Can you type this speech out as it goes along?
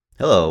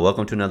Hello,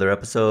 welcome to another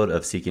episode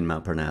of Seeking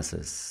Mount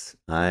Parnassus.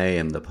 I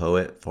am the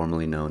poet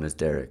formerly known as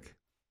Derek.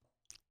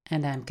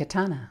 And I'm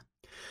Katana.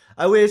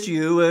 I wish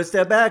you would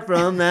step back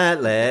from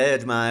that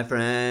ledge, my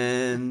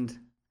friend.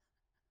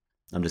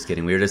 I'm just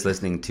kidding. We were just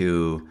listening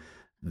to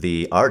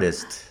the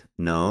artist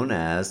known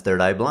as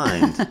Third Eye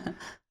Blind.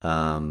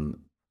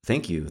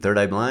 Thank you, Third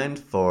Eye Blind,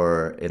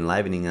 for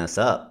enlivening us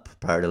up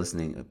prior to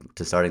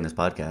starting this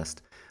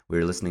podcast. We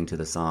were listening to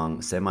the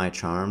song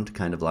Semi-Charmed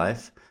Kind of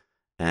Life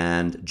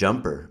and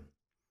Jumper.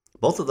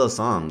 Both of those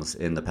songs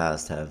in the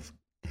past have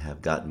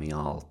gotten me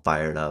all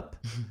fired up.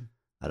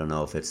 I don't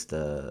know if it's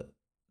the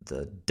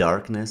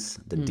darkness,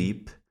 the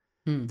deep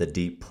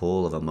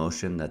pull of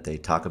emotion that they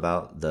talk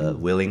about, the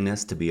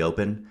willingness to be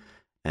open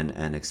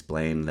and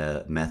explain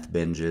the meth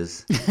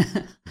binges,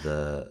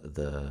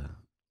 the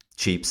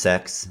cheap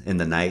sex in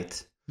the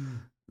night,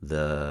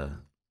 the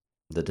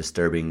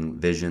disturbing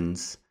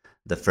visions,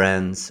 the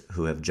friends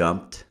who have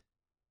jumped.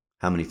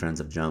 How many friends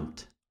have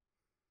jumped?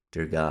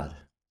 Dear God.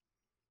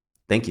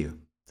 Thank you.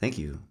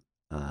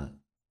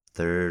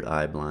 Third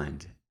Eye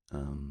Blind.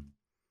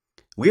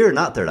 We are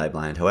not Third Eye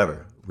Blind,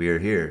 however. We are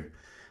here.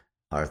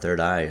 Our third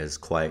eye is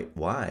quite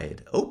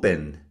wide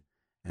open,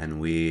 and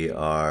we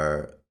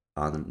are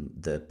on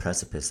the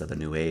precipice of a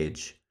new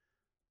age.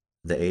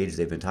 The age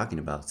they've been talking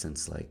about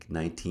since like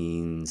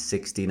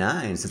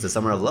 1969, since the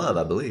Summer of Love,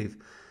 I believe.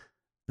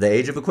 The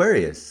age of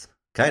Aquarius,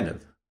 kind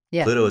of.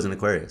 Yeah. Pluto is in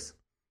Aquarius.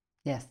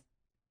 Yes.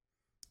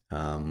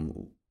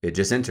 It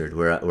just entered.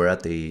 We're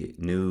at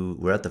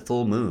the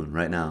full moon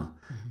right now,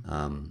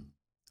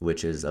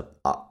 which is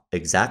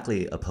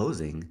exactly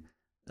opposing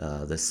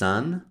the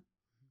sun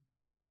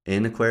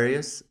in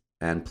Aquarius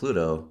and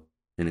Pluto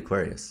in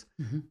Aquarius.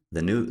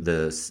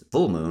 The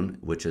full moon,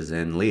 which is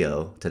in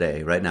Leo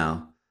today, right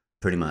now,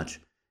 pretty much,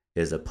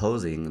 is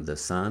opposing the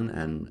sun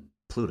and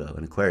Pluto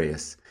in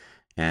Aquarius,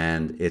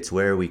 and it's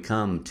where we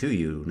come to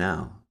you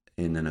now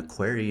in an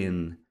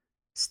Aquarian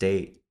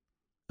state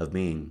of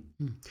being.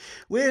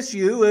 Wish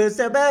you would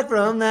step back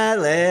from that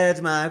ledge,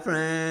 my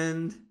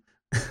friend.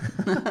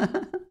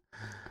 I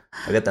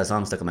got that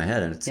song stuck in my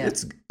head, and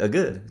it's a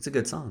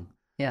good song.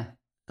 Yeah.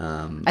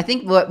 I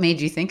think what made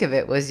you think of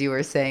it was you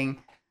were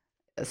saying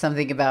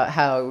something about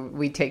how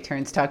we take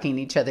turns talking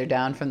each other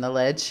down from the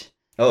ledge.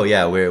 Oh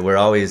yeah, we're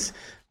always.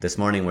 This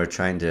morning we're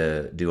trying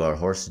to do our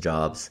horse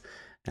jobs,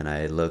 and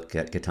I look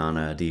at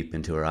Katana deep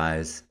into her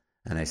eyes,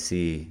 and I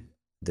see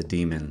the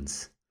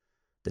demons.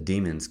 The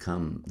demons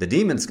come. The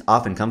demons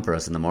often come for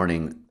us in the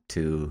morning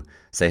to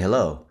say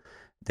hello.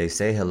 They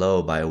say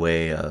hello by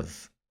way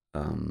of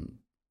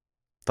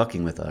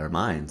fucking with our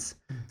minds.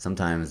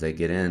 Sometimes they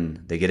get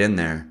in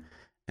there,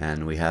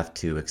 and we have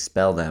to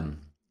expel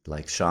them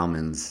like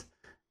shamans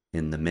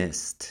in the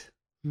mist.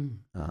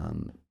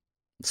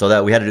 So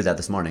that we had to do that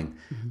this morning.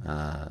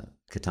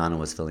 Katana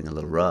was feeling a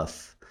little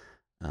rough.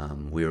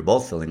 We were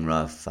both feeling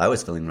rough. I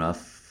was feeling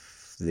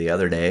rough the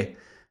other day.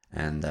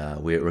 And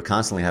we're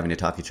constantly having to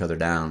talk each other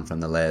down from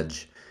the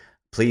ledge.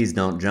 Please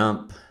don't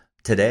jump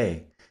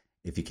today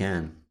if you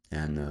can.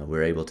 And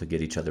we're able to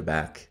get each other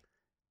back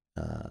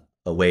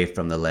away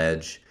from the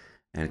ledge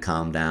and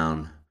calm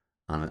down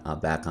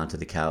back onto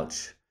the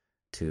couch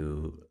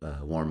to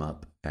warm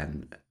up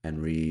and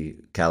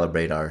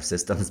recalibrate our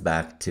systems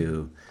back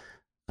to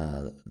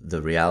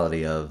the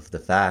reality of the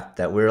fact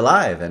that we're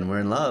alive and we're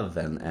in love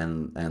and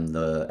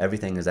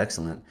everything is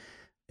excellent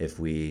if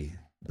we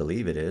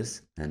believe it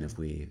is, and if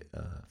we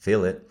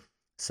feel it.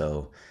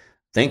 So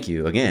thank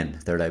you again,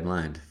 Third Eye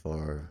Blind,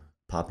 for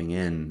popping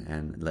in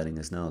and letting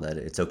us know that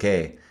it's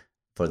okay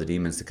for the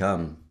demons to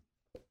come,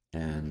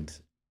 and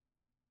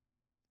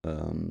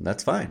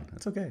that's fine.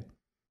 That's okay.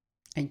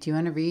 And do you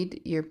want to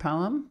read your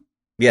poem?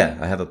 Yeah,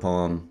 I have a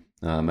poem.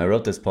 I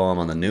wrote this poem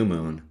on the new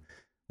moon.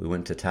 We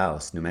went to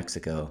Taos, New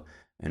Mexico,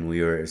 and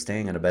we were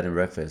staying at a bed and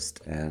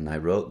breakfast, and I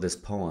wrote this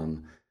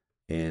poem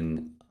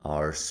in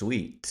our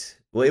suite.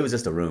 Well, it was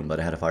just a room, but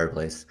it had a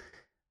fireplace.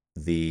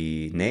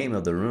 The name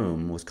of the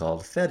room was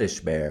called Fetish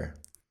Bear.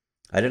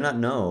 I did not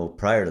know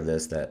prior to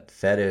this that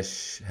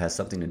fetish has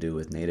something to do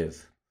with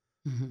Native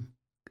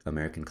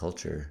American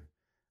culture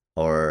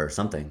or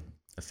something.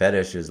 A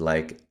fetish is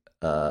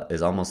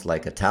almost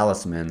like a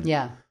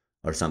talisman,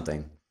 or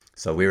something.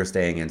 So we were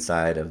staying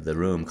inside of the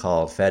room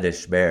called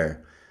Fetish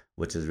Bear,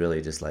 which is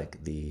really just like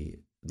the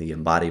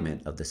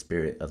embodiment of the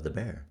spirit of the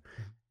bear.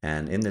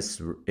 And in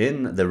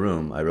the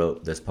room, I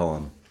wrote this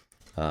poem.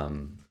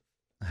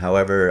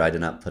 However, I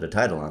did not put a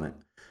title on it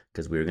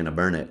because we were going to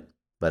burn it.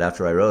 But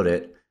after I wrote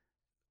it,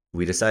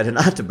 we decided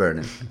not to burn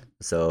it.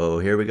 So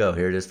here we go.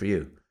 Here it is for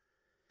you.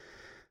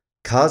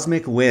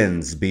 Cosmic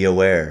winds, be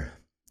aware.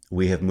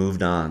 We have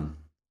moved on.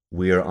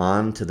 We are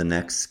on to the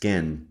next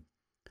skin.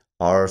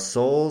 Our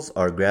souls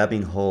are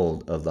grabbing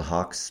hold of the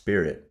hawk's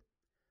spirit,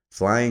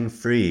 flying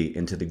free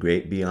into the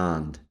great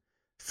beyond,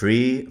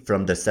 free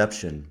from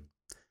deception.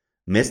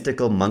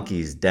 Mystical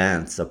monkeys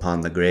dance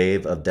upon the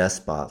grave of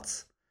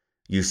despots.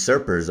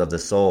 Usurpers of the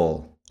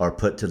soul are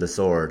put to the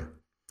sword.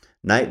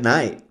 Night,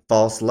 night,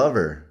 false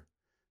lover.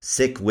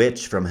 Sick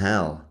witch from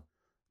hell.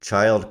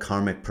 Child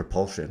karmic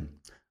propulsion.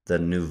 the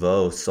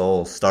nouveau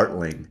soul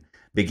startling,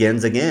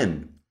 begins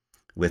again.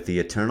 With the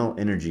eternal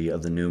energy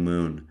of the new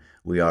moon,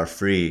 we are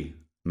free,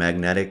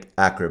 magnetic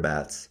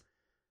acrobats,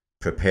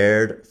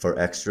 prepared for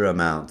extra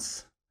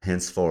amounts.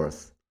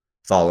 Henceforth,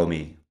 follow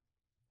me.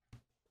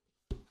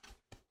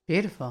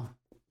 Beautiful.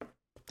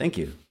 Thank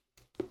you.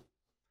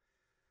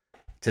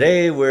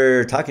 Today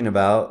we're talking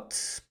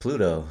about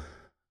Pluto.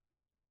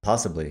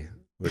 Possibly.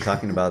 We're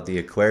talking about the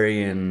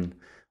Aquarian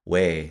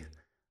way.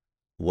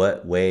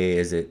 What way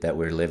is it that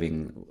we're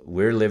living?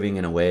 We're living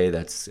in a way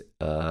that's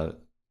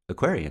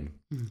Aquarian.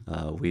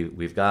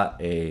 We've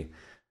got in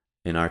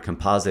our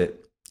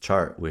composite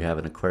chart, we have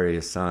an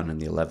Aquarius sun in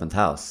the 11th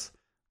house,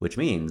 which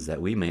means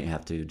that we may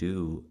have to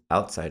do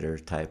outsider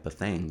type of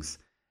things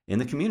in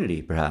the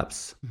community,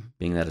 perhaps,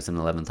 being that it's in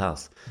the 11th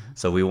house.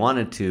 So we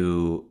wanted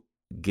to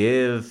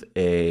give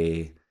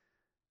a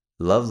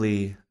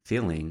lovely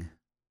feeling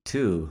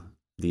to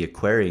the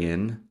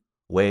Aquarian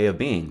way of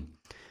being.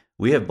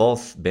 We have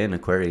both been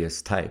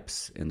Aquarius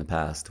types in the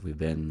past. We've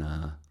been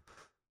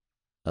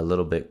a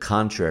little bit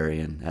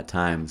contrarian at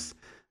times,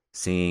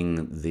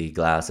 seeing the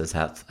glass as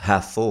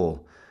half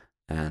full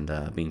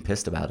and being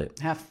pissed about it.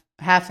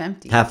 Half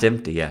empty. Half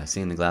empty, yeah.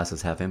 Seeing the glass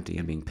as half empty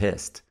and being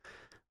pissed.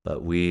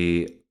 But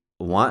we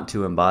want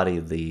to embody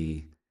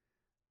the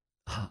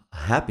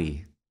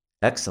happy,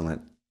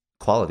 excellent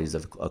qualities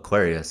of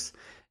Aquarius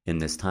in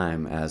this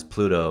time as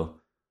Pluto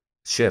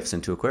shifts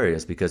into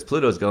Aquarius, because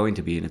Pluto is going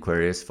to be in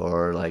Aquarius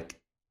for like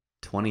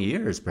 20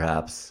 years,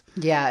 perhaps.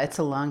 Yeah, it's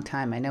a long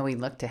time. I know we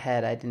looked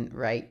ahead. I didn't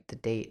write the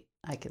date.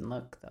 I can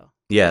look, though.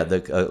 Yeah, the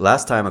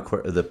last time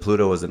the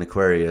Pluto was in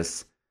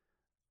Aquarius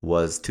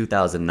was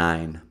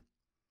 2009.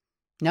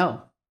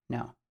 No.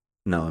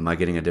 Am I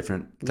getting a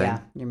different thing?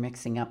 Yeah, you're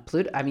mixing up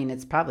Pluto. I mean,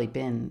 it's probably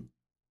been,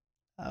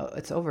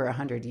 it's over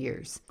 100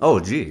 years. Oh,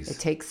 geez. It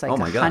takes like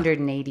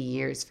 180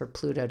 years for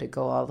Pluto to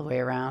go all the way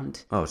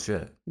around. Oh,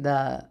 shit.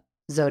 The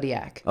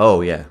zodiac. Oh,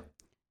 yeah.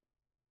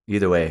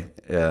 Either way,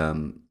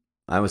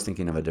 I was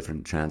thinking of a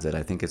different transit.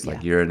 I think it's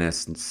like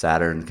Uranus and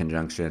Saturn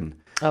conjunction.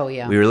 Oh,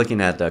 yeah. We were looking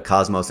at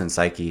Cosmos and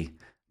Psyche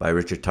by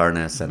Richard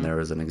Tarnas, and there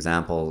was an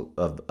example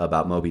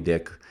about Moby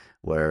Dick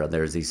where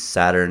there's these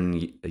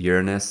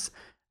Saturn-Uranus.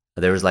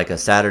 There was like a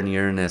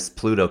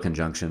Saturn-Uranus-Pluto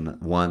conjunction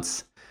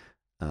once,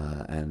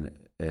 and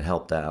it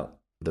helped out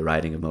the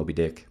writing of Moby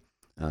Dick.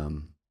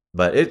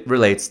 But it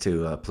relates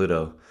to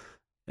Pluto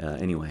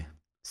anyway.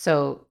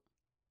 So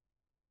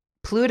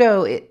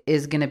Pluto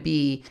is going to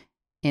be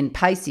in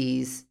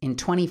Pisces in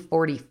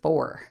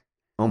 2044.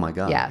 Oh, my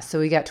God. Yeah, so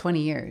we got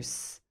 20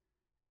 years.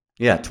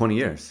 Yeah, 20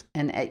 years.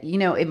 And,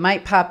 it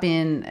might pop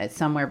in at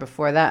somewhere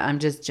before that. I'm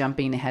just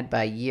jumping ahead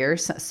by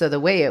years. So the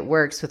way it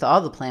works with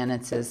all the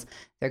planets is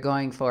they're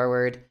going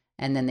forward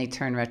and then they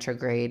turn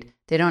retrograde.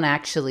 They don't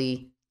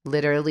actually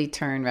literally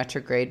turn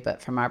retrograde,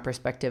 but from our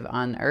perspective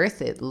on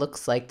Earth, it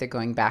looks like they're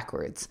going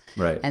backwards.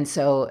 Right. And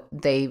so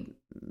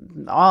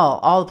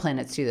all the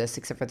planets do this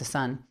except for the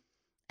sun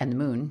and the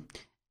moon.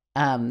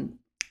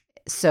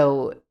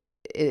 So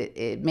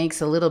it makes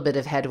a little bit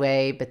of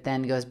headway, but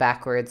then goes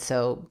backwards.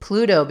 So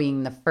Pluto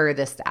being the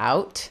furthest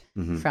out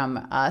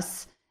from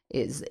us,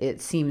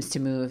 it seems to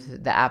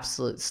move the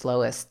absolute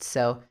slowest.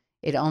 So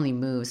it only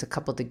moves a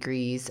couple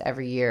degrees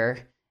every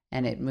year,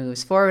 and it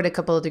moves forward a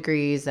couple of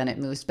degrees, and it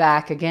moves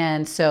back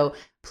again. So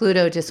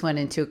Pluto just went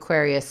into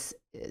Aquarius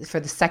for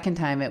the second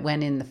time. It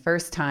went in the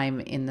first time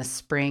in the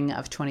spring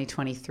of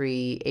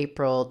 2023,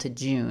 April to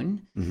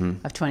June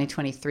of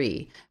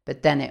 2023.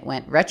 But then it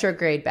went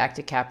retrograde back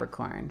to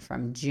Capricorn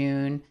from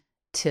June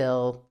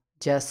till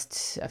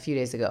just a few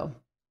days ago,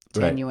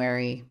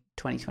 January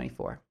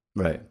 2024.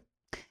 Right.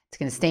 It's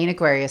going to stay in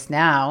Aquarius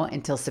now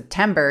until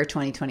September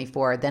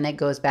 2024. Then it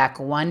goes back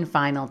one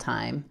final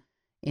time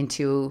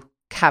into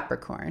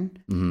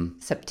Capricorn,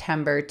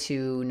 September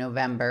to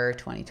November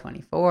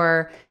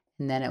 2024.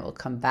 And then it will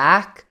come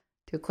back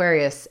to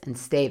Aquarius and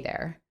stay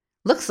there.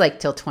 Looks like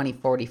till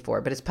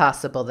 2044, but it's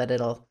possible that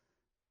it'll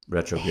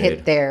retrograde,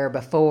 hit there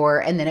before,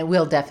 and then it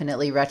will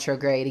definitely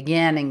retrograde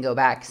again and go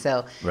back.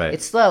 So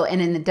it's slow, and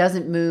then it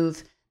doesn't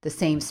move the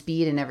same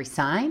speed in every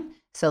sign.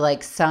 So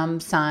like some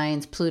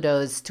signs,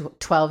 Pluto's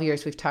 12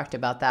 years, we've talked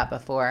about that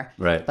before.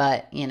 Right.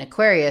 But in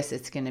Aquarius,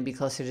 it's going to be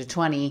closer to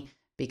 20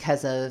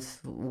 because of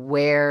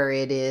where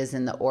it is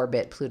in the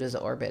orbit. Pluto's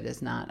orbit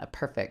is not a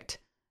perfect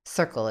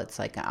circle. It's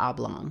like an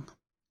oblong.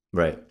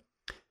 Right.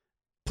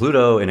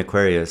 Pluto in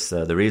Aquarius,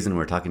 the reason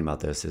we're talking about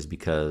this is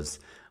because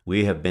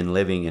we have been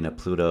living in a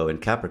Pluto and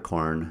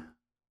Capricorn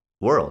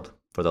world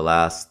for the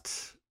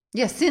last...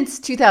 Yeah, since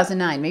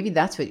 2009. Maybe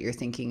that's what you're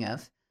thinking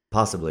of.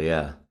 Possibly,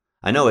 yeah.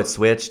 I know it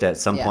switched at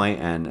some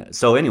point, and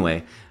so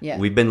anyway,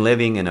 we've been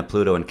living in a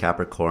Pluto and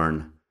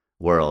Capricorn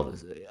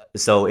world.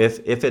 So if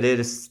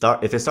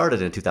it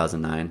started in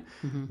 2009,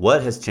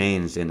 what has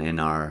changed in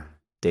our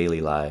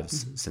daily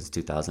lives since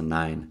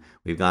 2009?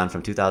 We've gone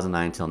from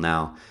 2009 till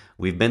now.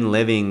 We've been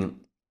living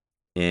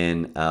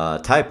in a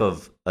type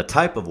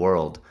of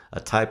world, a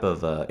type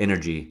of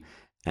energy,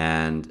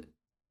 and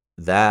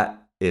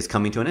that is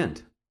coming to an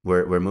end.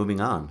 We're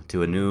moving on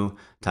to a new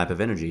type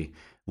of energy.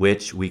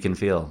 which we can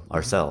feel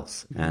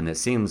ourselves. And it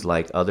seems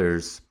like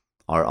others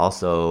are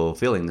also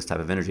feeling this type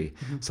of energy.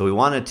 So we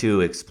wanted to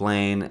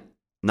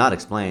not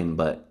explain,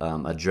 but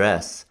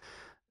address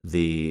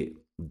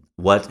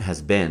what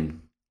has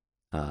been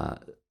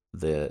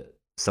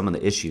some of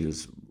the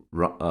issues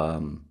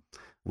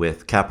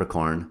with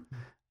Capricorn,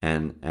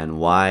 and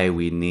why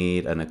we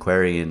need an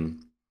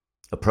Aquarian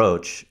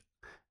approach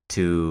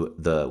to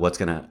what's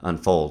going to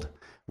unfold.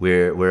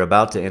 We're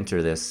about to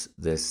enter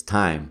this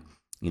time.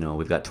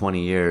 We've got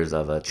 20 years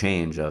of a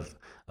change of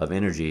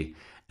energy,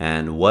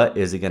 and what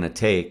is it going to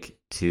take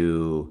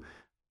to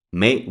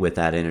mate with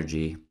that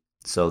energy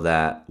so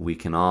that we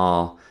can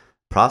all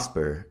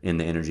prosper in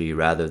the energy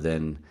rather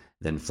than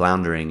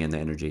floundering in the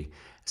energy.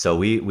 So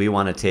we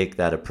want to take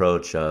that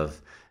approach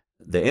of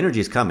the energy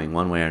is coming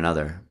one way or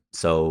another.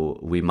 So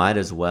we might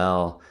as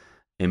well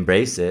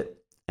embrace it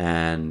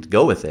and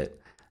go with it.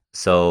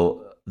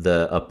 So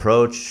the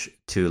approach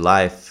to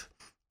life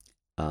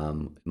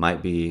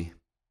might be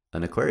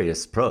an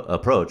Aquarius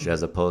approach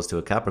as opposed to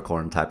a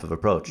Capricorn type of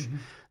approach.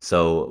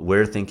 So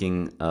we're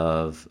thinking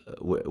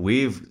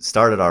we've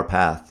started our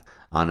path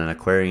on an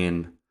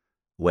Aquarian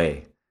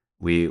way.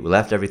 We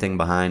left everything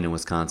behind in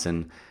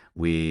Wisconsin.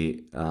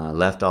 We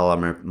left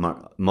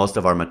most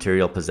of our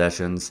material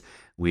possessions.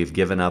 We've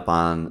given up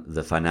on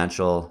the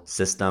financial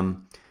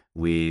system.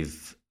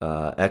 We've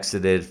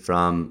exited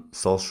from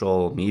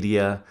social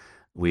media.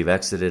 We've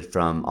exited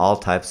from all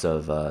types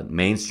of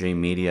mainstream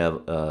media,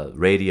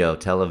 radio,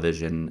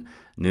 television,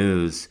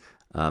 news,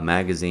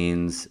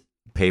 magazines,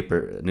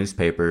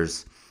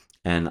 newspapers,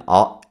 and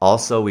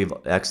also we've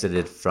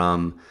exited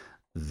from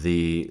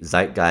the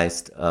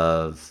zeitgeist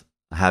of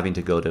having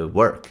to go to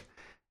work.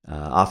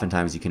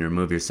 Oftentimes you can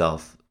remove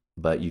yourself,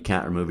 but you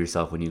can't remove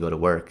yourself when you go to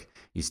work.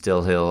 You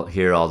still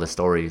hear all the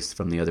stories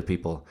from the other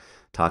people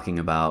talking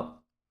about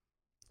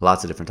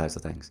lots of different types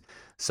of things.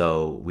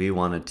 So we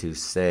wanted to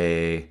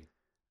say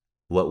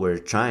what we're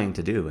trying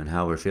to do and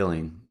how we're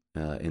feeling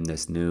in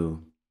this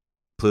new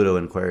Pluto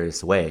and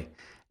Aquarius way,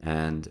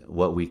 and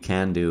what we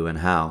can do and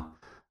how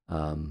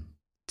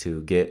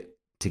to get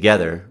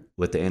together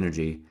with the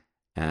energy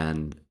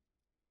and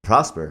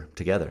prosper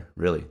together,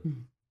 really.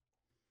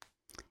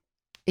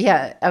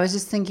 Yeah, I was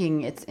just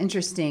thinking it's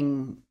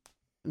interesting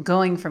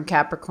going from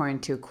Capricorn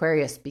to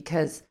Aquarius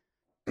because,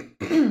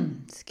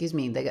 excuse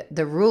me,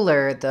 the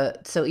ruler,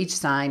 so each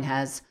sign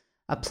has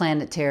a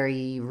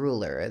planetary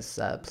ruler, as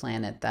a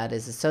planet that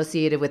is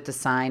associated with the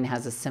sign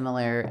has a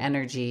similar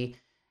energy.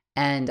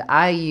 And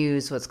I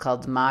use what's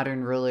called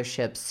modern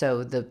rulership.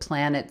 So the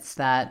planets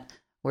that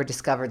were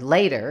discovered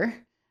later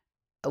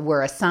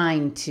were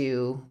assigned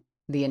to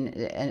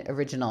the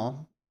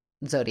original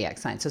zodiac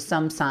sign. So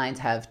some signs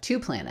have 2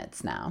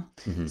 planets now.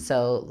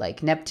 So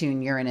like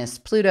Neptune, Uranus,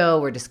 Pluto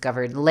were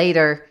discovered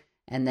later,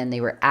 and then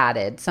they were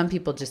added. Some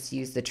people just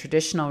use the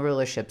traditional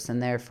rulerships,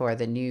 and therefore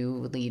the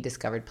newly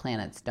discovered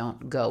planets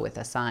don't go with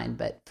a sign.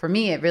 But for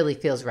me, it really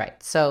feels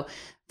right. So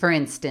for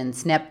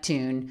instance,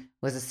 Neptune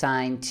was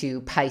assigned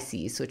to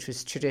Pisces, which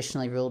was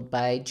traditionally ruled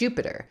by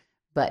Jupiter.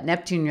 But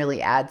Neptune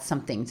really adds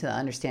something to the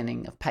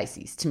understanding of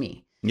Pisces to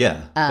me.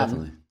 Yeah,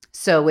 definitely.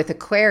 So with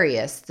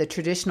Aquarius, the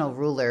traditional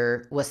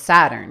ruler was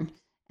Saturn.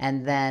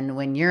 And then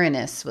when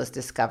Uranus was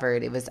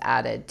discovered, it was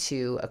added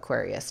to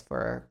Aquarius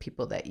for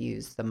people that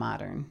use the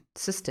modern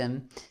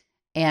system.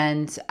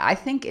 And I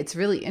think it's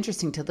really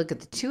interesting to look at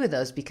the 2 of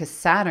those because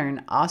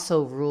Saturn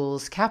also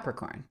rules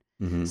Capricorn.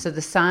 So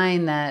the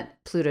sign that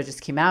Pluto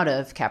just came out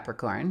of,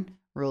 Capricorn,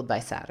 ruled by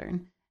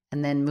Saturn.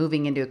 And then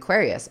moving into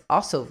Aquarius,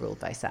 also ruled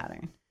by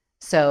Saturn.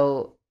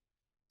 So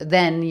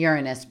then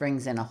Uranus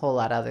brings in a whole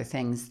lot of other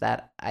things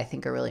that I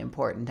think are really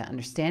important to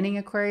understanding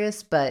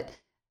Aquarius. But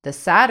the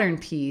Saturn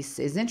piece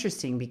is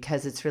interesting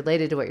because it's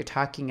related to what you're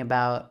talking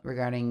about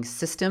regarding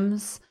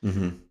systems,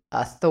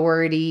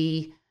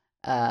 authority,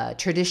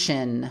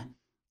 tradition,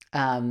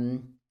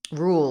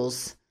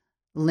 rules,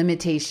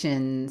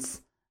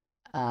 limitations,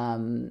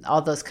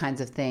 all those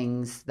kinds of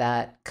things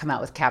that come out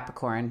with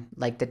Capricorn,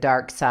 like the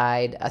dark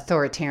side,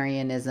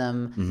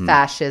 authoritarianism,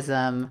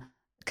 fascism,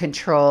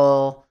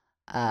 control,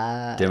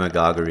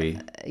 demagoguery.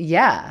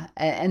 Yeah.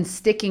 And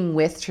sticking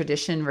with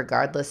tradition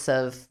regardless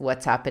of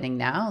what's happening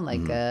now,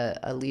 like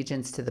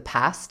allegiance to the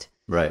past.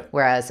 Right.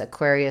 Whereas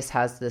Aquarius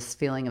has this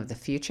feeling of the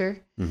future.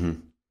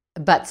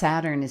 But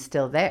Saturn is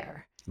still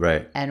there.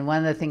 Right. And one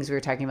of the things we were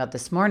talking about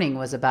this morning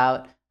was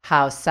about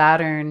how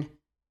Saturn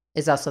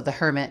is also the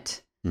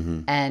hermit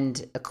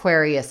and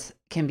Aquarius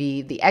can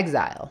be the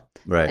exile.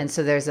 Right. And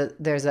so there's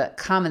a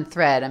common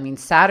thread. I mean,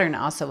 Saturn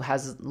also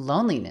has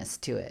loneliness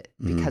to it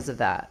because of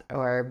that,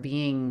 or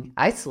being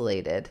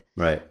isolated.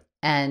 Right.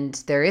 And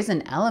there is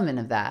an element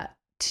of that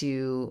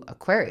to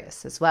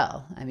Aquarius as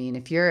well. I mean,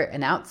 if you're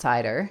an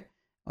outsider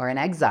or an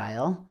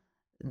exile,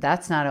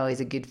 that's not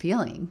always a good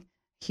feeling.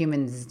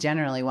 Humans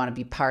generally want to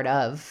be part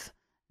of,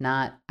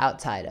 not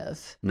outside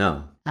of.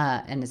 No.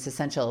 And it's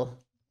essential.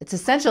 It's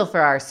essential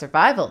for our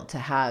survival to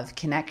have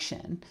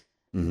connection,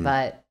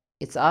 but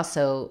it's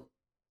also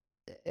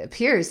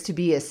appears to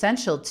be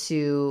essential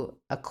to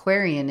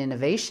Aquarian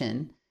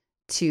innovation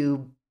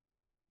to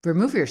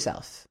remove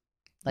yourself,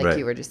 like Right.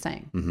 you were just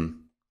saying. Mm-hmm.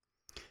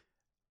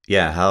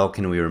 Yeah, how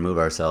can we remove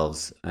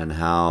ourselves, and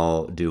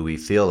how do we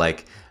feel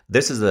like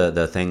this is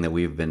the thing that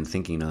we've been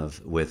thinking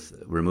of with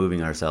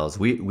removing ourselves.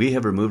 We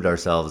have removed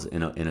ourselves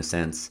in a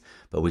sense,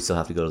 but we still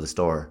have to go to the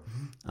store.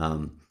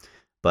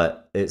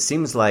 But it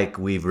seems like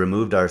we've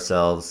removed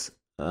ourselves,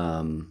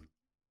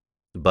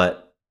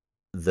 but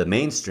the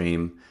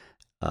mainstream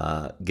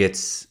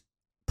gets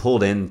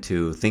pulled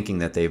into thinking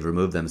that they've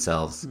removed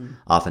themselves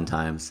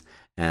oftentimes,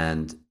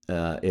 and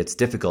it's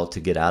difficult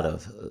to get out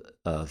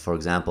of. For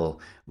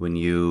example, when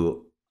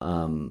you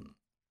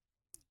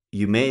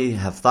may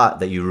have thought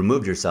that you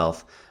removed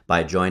yourself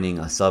by joining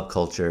a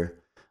subculture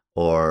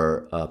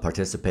or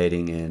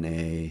participating in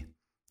a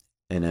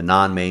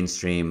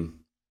non-mainstream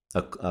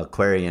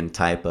Aquarian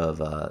type of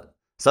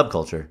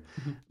subculture,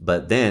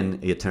 but then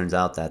it turns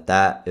out that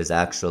that is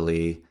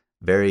actually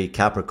very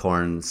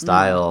Capricorn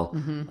style,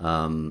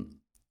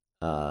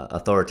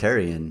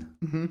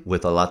 authoritarian,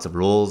 with lots of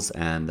rules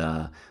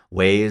and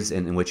ways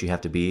in which you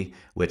have to be,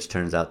 which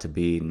turns out to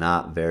be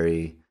not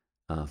very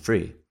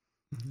free.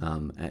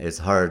 It's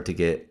hard to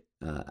get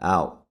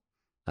out,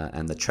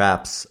 and the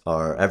traps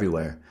are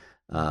everywhere.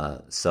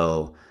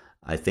 So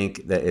I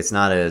think that it's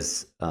not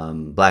as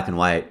black and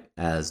white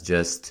as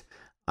just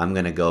I'm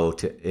going to go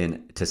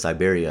to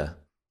Siberia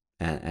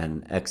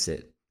and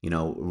exit.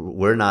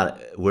 We're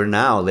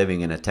now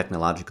living in a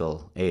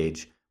technological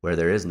age where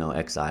there is no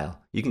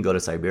exile. You can go to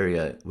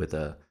Siberia with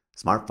a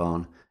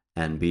smartphone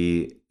and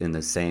be in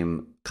the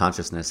same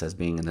consciousness as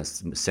being in the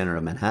center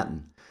of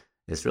Manhattan.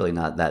 It's really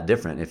not that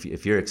different.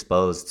 If you're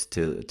exposed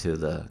to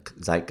the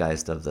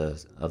zeitgeist of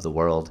the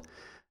world,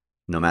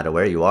 no matter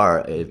where you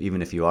are,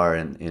 even if you are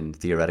in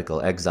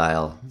theoretical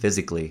exile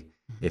physically,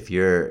 if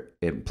you're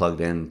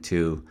plugged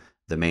into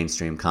the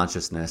mainstream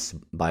consciousness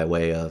by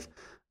way of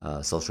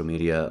social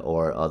media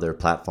or other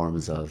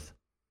platforms of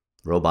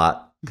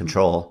robot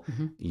control,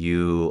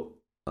 you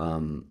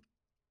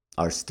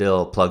are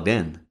still plugged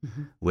in,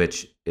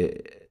 which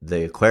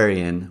the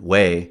Aquarian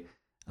way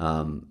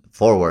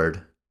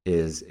forward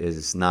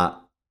is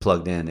not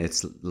plugged in.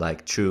 It's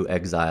like true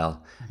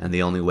exile, and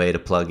the only way to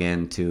plug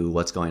into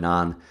what's going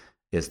on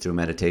is through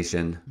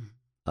meditation,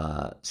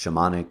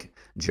 shamanic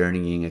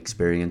journeying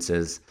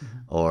experiences,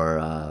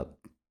 or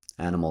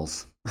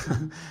animals,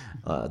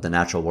 the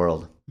natural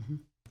world.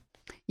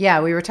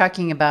 Yeah, we were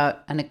talking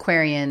about an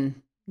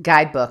Aquarian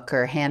guidebook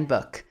or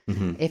handbook.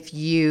 If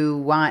you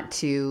want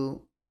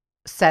to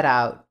set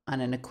out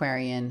on an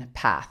Aquarian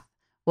path,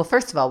 well,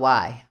 first of all,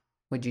 why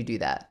would you do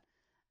that?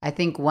 I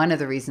think one of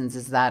the reasons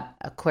is that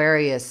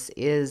Aquarius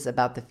is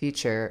about the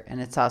future, and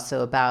it's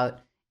also about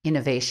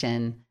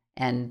innovation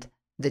and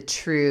the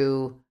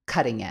true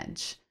cutting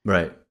edge.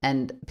 Right.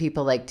 And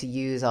people like to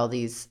use all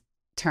these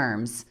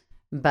terms,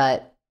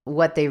 but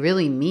what they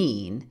really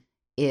mean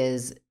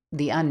is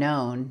the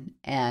unknown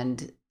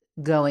and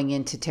going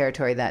into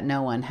territory that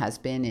no one has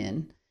been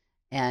in.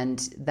 And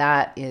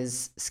that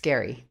is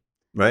scary.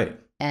 Right.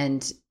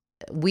 And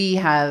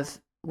we're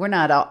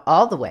not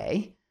all the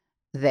way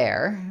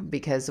there,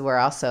 because we're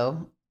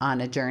also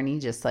on a journey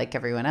just like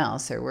everyone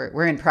else, or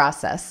we're in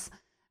process,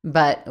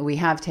 but we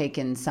have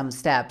taken some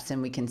steps,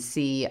 and we can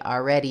see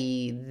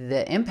already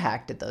the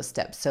impact of those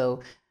steps.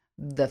 So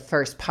the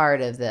first part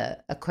of the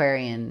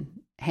Aquarian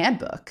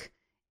handbook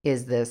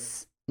is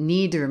this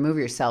need to remove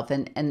yourself,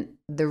 and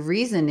the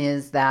reason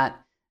is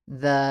that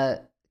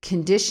the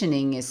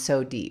conditioning is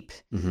so deep,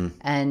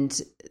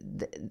 and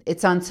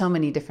it's on so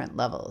many different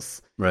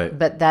levels. Right.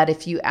 But that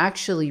if you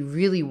actually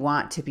really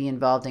want to be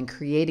involved in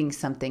creating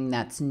something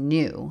that's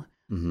new,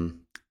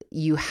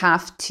 you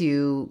have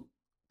to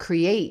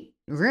create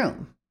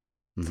room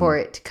for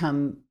it to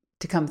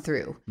come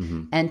through,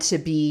 and to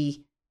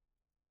be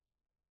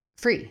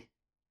free,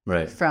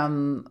 right,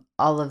 from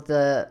all of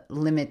the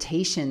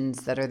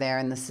limitations that are there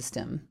in the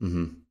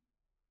system.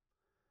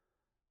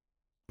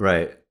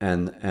 Right.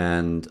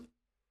 And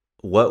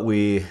what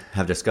we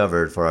have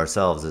discovered for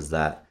ourselves is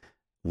that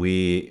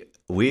we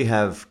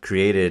have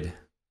created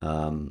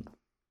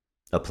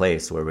a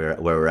place where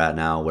we're at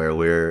now, where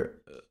we're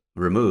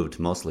removed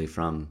mostly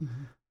from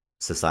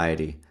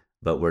society,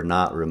 but we're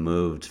not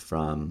removed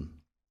from.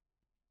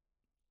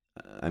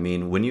 I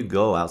mean, when you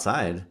go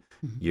outside,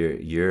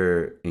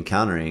 you're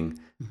encountering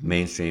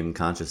mainstream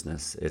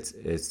consciousness.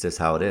 It's just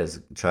how it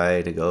is.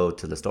 Try to go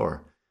to the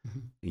store.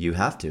 You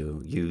have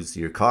to use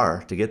your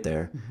car to get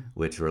there,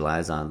 which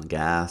relies on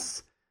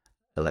gas,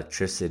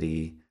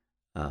 electricity,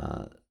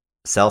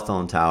 cell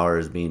phone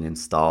towers being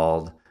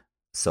installed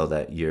so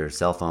that your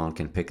cell phone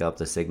can pick up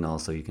the signal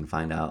so you can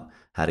find out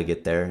how to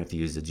get there if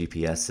you use the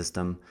GPS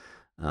system.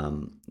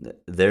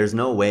 There's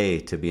no way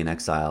to be an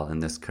exile in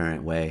this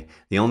current way.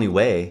 The only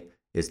way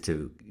is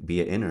to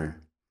be an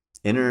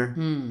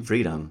inner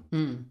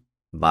freedom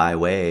by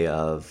way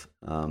of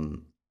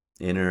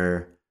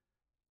inner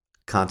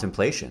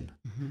contemplation.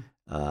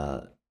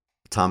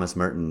 Thomas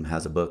Merton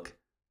has a book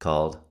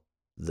called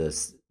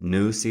 "The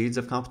New Seeds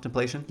of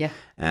Contemplation." Yeah.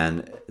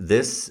 And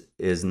this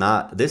is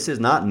not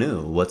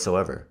new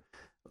whatsoever,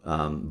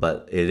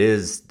 but it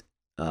is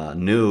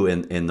new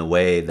in the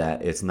way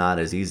that it's not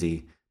as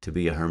easy to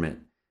be a hermit,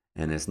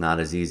 and it's not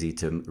as easy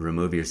to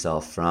remove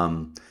yourself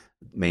from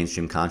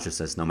mainstream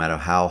consciousness, no matter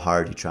how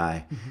hard you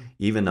try.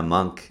 Even a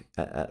monk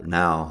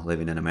now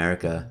living in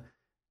America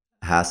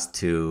has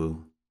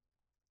to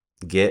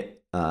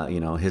get,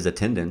 his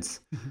attendants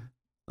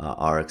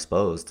are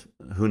exposed.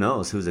 Who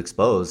knows who's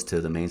exposed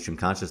to the mainstream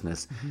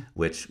consciousness,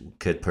 which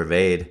could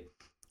pervade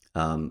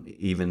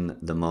even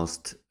the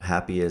most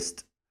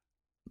happiest,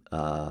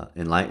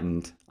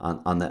 enlightened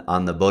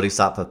on the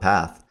bodhisattva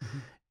path.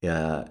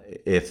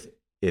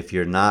 If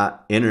you're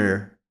not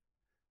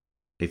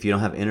if you don't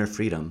have inner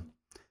freedom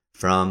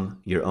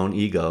from your own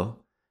ego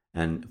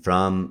and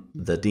from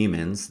the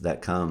demons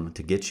that come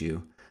to get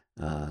you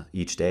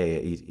each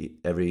day,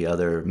 every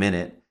other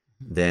minute,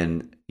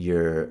 then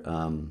you're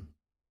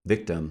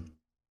victim.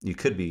 You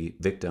could be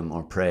victim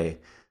or prey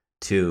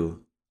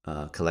to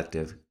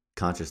collective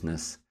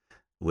consciousness,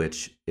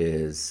 which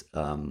is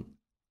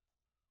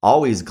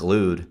always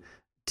glued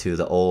to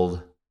the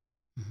old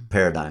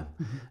paradigm.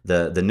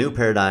 The new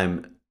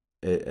paradigm,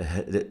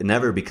 it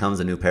never becomes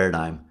a new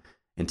paradigm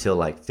until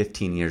like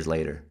 15 years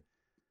later.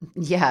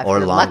 Yeah, or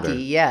if you're longer.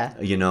 lucky, yeah.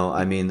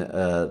 I mean,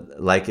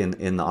 like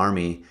in the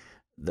Army,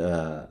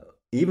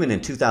 even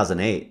in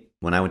 2008,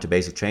 when I went to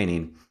basic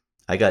training,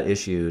 I got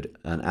issued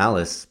an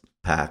Alice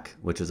pack,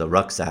 which is a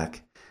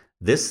rucksack.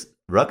 This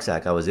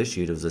rucksack I was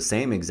issued, it was the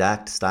same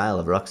exact style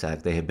of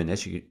rucksack they had been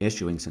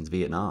issuing since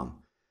Vietnam.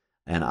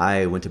 And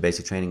I went to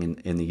basic training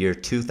in the year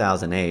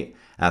 2008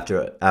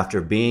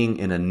 after being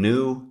in a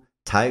new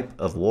type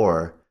of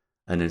war,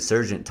 an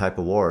insurgent type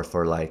of war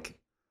for like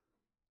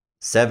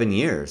 7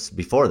 years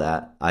before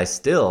that. I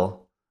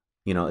still,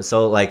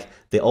 so like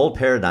the old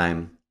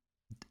paradigm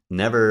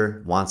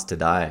never wants to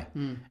die.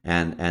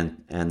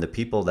 And the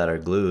people that are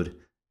glued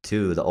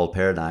to the old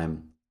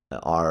paradigm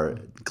are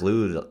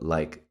glued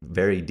like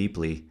very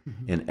deeply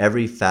in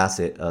every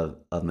facet of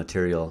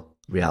material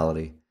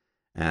reality.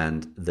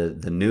 And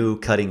the new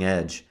cutting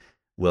edge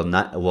will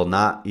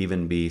not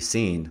even be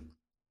seen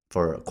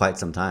for quite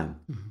some time.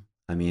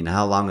 I mean,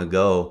 how long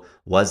ago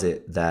was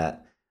it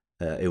that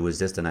it was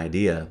just an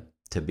idea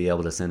to be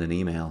able to send an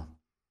email?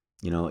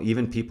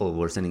 Even people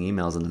were sending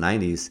emails in the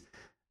 90s.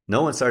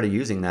 No one started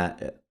using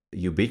that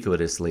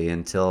ubiquitously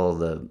until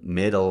the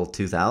middle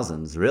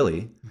 2000s,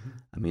 really.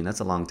 I mean, that's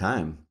a long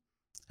time.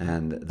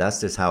 And that's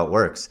just how it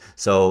works.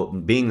 So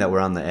being that we're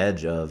on the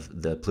edge of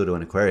the Pluto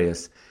and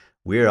Aquarius,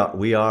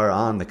 we are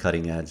on the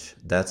cutting edge.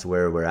 That's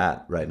where we're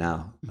at right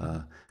now.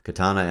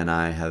 Katana and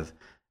I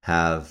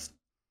have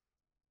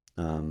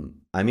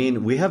I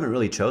mean, we haven't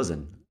really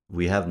chosen.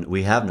 We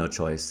have no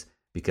choice,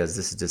 because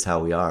this is just how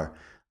we are.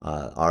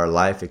 Our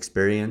life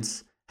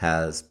experience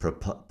has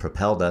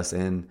propelled us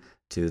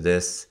into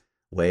this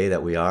way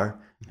that we are,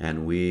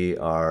 and we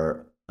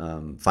are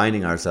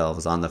finding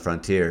ourselves on the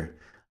frontier,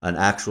 an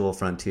actual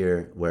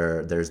frontier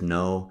where there's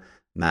no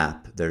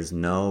map, there's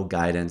no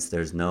guidance,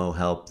 there's no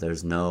help,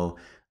 there's no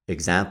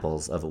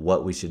examples of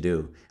what we should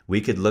do.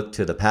 We could look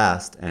to the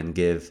past and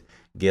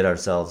get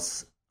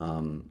ourselves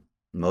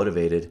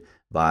motivated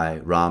by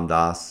Ram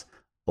Dass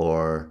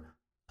or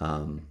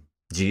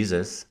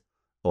Jesus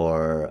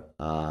or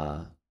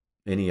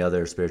any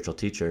other spiritual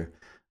teacher,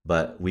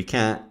 but we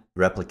can't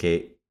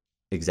replicate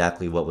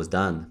exactly what was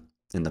done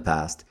in the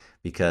past,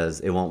 because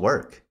it won't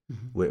work.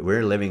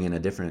 We're living in a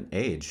different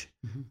age,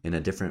 in a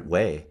different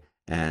way.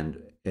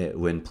 And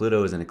when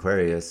Pluto is in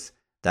Aquarius,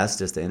 that's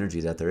just the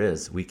energy that there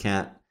is. We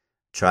can't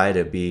try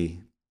to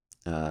be,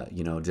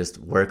 just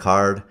work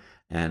hard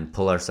and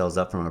pull ourselves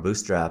up from our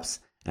bootstraps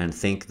and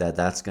think that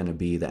that's going to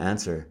be the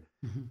answer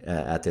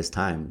at this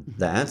time.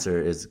 The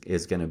answer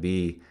is going to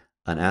be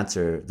an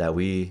answer that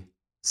we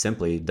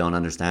simply don't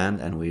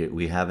understand, and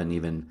we haven't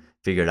even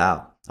figured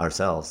out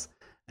ourselves.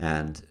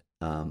 And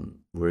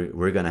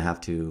we're going to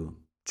have to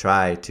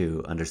try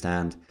to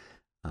understand.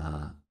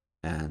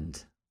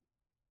 And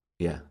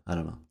yeah, I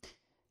don't know.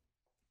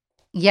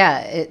 Yeah,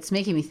 it's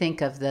making me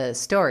think of the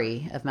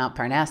story of Mount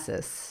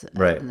Parnassus,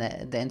 right? And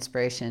the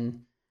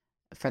inspiration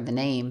for the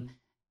name,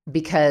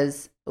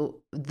 because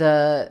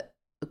the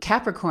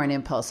Capricorn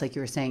impulse, like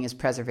you were saying, is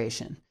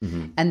preservation.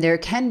 And there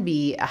can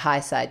be a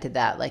high side to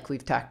that, like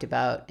we've talked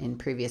about in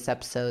previous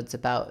episodes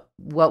about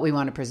what we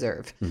want to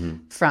preserve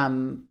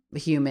from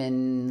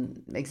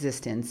human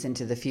existence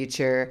into the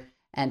future,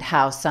 and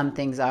how some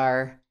things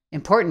are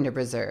important to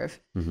preserve.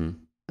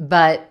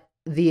 But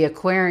the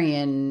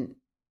Aquarian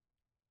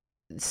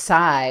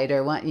side,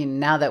 or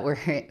now that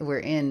we're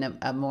in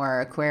a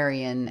more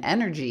Aquarian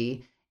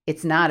energy,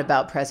 it's not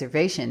about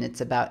preservation,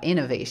 it's about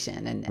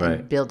innovation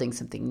and building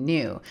something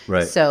new.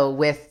 So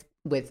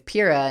with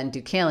Pyrrha and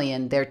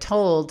Deucalion, they're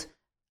told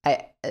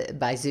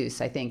by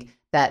Zeus, I think,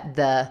 that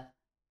the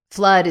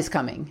flood is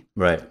coming,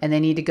 and they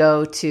need to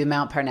go to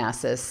Mount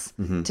Parnassus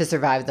to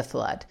survive the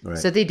flood.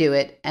 So they do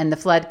it, and the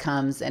flood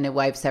comes and it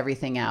wipes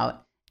everything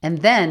out. And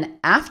then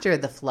after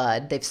the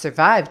flood, they've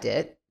survived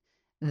it,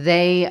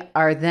 they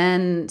are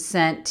then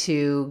sent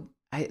to,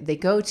 they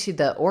go to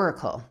the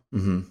oracle.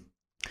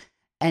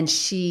 And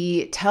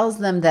she tells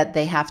them that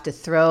they have to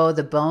throw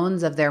the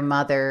bones of their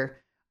mother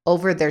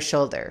over their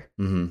shoulder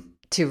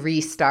to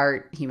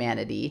restart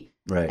humanity.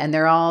 Right. And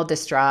they're all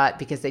distraught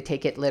because they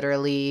take it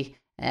literally.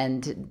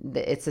 And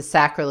it's a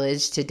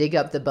sacrilege to dig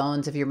up the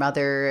bones of your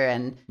mother.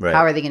 And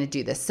how are they going to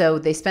do this? So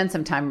they spend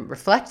some time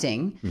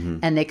reflecting,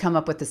 and they come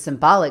up with a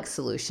symbolic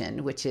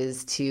solution, which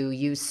is to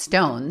use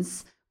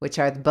stones, which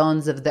are the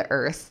bones of the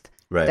earth,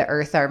 the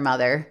earth, our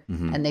mother.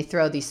 And they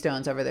throw these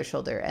stones over their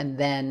shoulder. And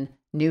then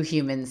new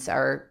humans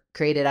are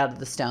created out of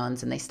the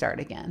stones, and they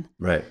start again.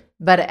 Right.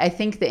 But I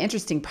think the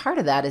interesting part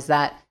of that is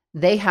that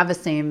they have the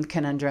same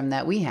conundrum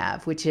that we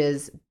have, which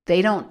is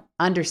they don't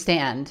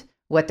understand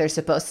what they're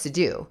supposed to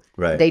do.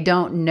 Right. They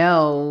don't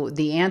know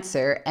the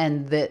answer,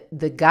 and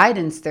the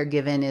guidance they're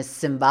given is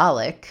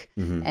symbolic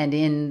and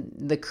in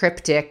the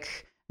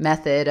cryptic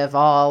method of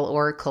all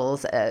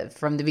oracles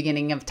from the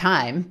beginning of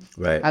time.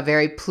 Right. A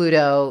very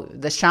Pluto,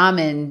 the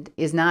shaman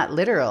is not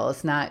literal.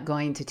 It's not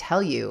going to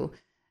tell you,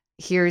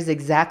 here's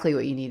exactly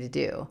what you need to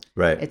do.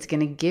 Right. It's going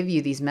to give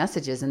you these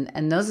messages,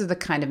 and those are the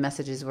kind of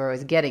messages we're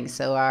always getting.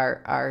 So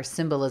our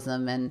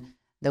symbolism and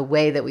the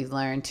way that we've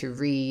learned to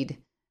read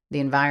the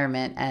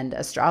environment and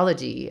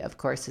astrology, of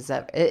course, is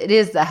that it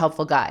is a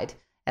helpful guide.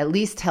 At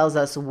least tells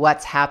us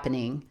what's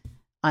happening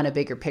on a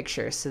bigger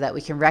picture, so that we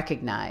can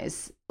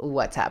recognize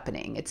what's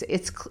happening.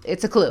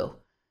 It's a clue.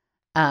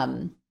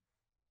 And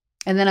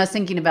then I was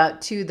thinking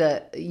about too,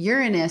 the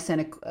Uranus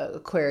and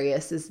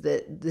Aquarius is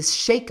this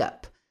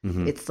shakeup.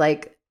 It's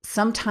like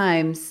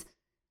sometimes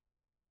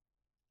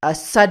a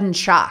sudden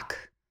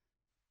shock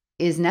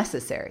is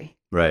necessary.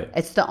 Right.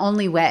 It's the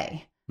only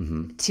way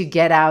to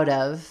get out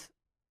of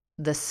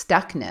the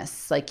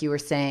stuckness, like you were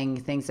saying,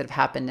 things that have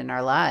happened in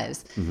our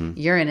lives.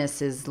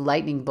 Uranus is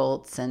lightning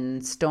bolts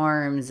and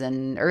storms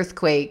and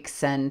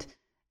earthquakes and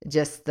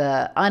just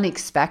the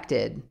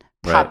unexpected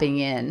popping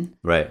in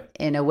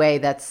a way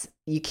that's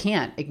you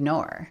can't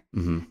ignore.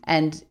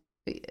 And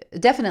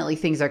definitely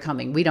things are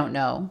coming. We don't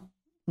know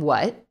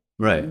what,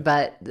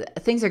 but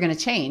things are going to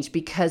change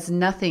because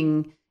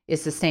nothing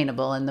is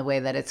sustainable in the way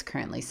that it's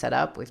currently set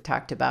up. We've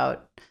talked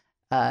about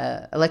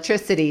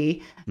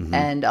electricity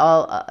and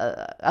all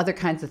other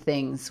kinds of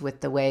things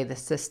with the way the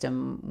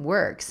system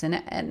works.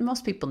 And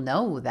most people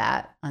know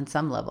that on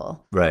some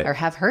level, or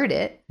have heard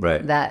it,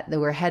 that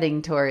we're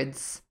heading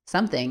towards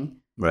something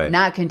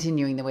not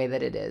continuing the way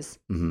that it is.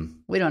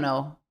 We don't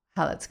know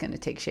how that's going to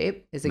take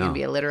shape. Is it going to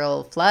be a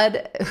literal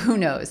flood? Who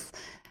knows?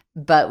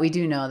 But we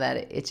do know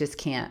that it just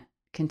can't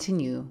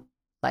continue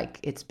like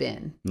it's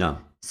been. No.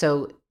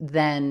 So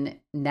then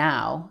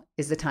now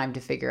is the time to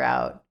figure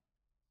out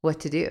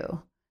what to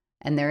do.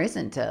 And there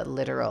isn't a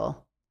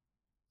literal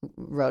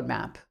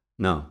roadmap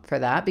for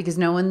that because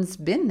no one's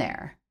been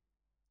there.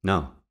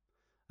 No.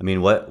 I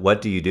mean,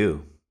 what do you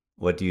do?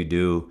 What do you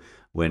do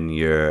when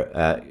you're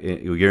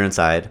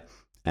inside?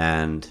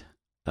 And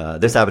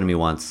this happened to me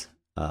once.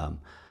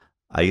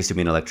 I used to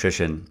be an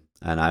electrician,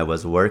 and I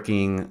was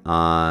working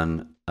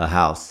on a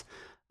house.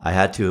 I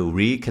had to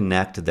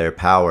reconnect their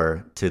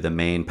power to the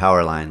main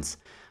power lines.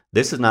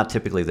 This is not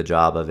typically the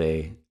job of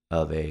a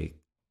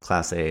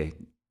Class A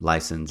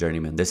licensed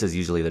journeyman. This is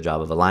usually the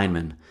job of a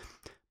lineman.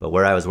 But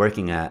where I was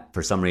working at,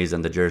 for some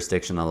reason, the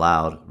jurisdiction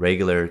allowed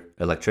regular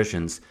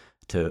electricians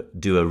to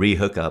do a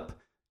re-hookup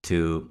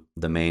to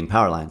the main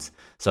power lines.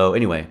 So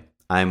anyway,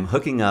 I'm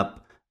hooking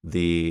up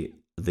the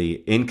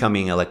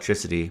incoming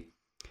electricity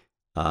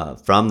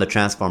from the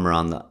transformer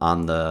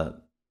on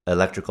the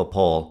electrical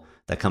pole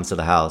that comes to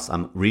the house.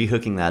 I'm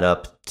re-hooking that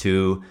up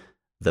to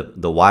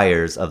the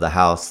wires of the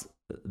house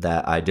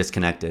that I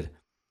disconnected.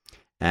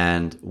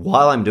 And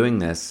while I'm doing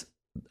this,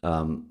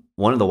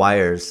 one of the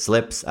wires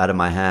slips out of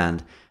my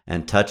hand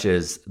and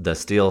touches the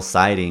steel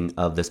siding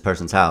of this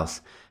person's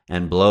house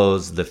and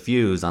blows the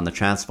fuse on the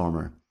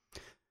transformer.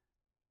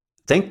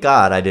 Thank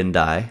God I didn't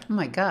die. Oh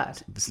my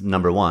God. This is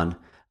number one.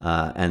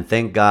 And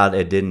thank God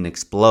it didn't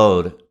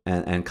explode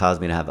and cause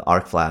me to have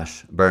arc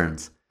flash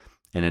burns.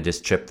 And it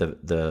just tripped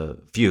the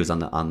fuse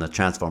on the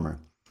transformer.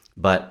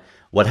 But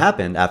what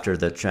happened after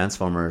the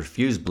transformer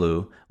fuse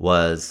blew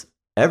was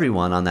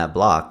everyone on that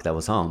block that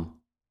was home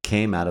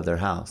came out of their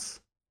house.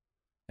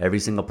 Every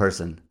single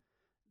person.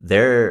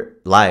 Their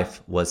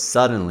life was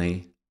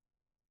suddenly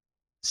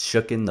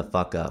shooken the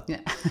fuck up.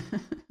 Yeah.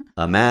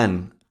 A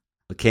man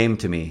came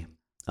to me,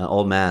 an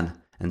old man,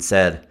 and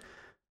said,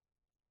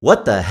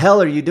 "What the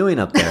hell are you doing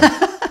up there?"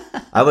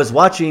 I was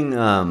watching,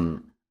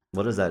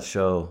 what is that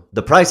show?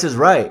 The Price is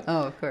Right.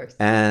 Oh, of course.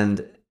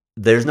 And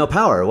there's no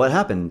power. What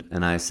happened?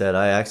 And I said,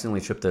 I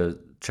accidentally tripped the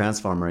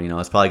transformer.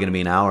 It's probably going to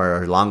be an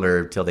hour or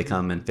longer till they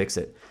come and fix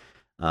it.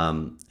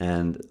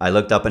 And I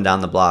looked up and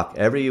down the block.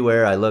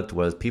 Everywhere I looked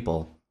was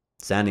people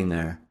standing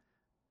there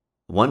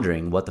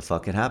wondering what the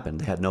fuck had happened.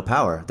 They had no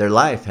power. Their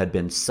life had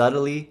been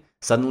suddenly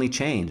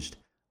changed.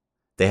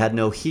 They had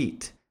no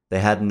heat. They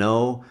had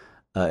no,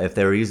 if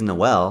they were using a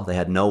well, they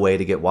had no way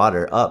to get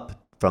water up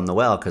from the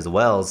well because the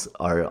wells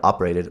are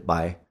operated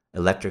by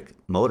electric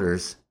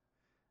motors.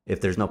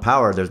 If there's no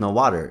power, there's no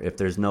water. If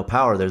there's no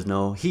power, there's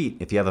no heat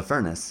if you have a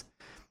furnace.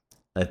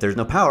 if there's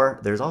no power,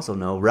 there's also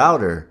no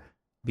router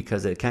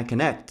because it can't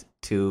connect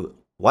to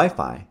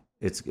Wi-Fi.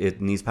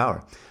 It needs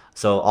power.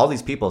 So all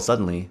these people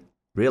suddenly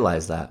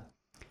realize that.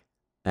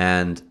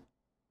 And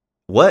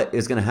what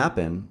is going to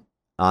happen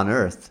on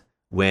Earth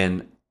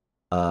when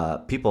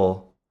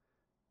people,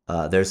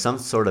 there's some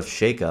sort of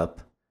shakeup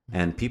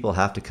and people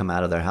have to come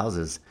out of their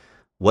houses?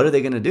 What are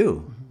they going to do?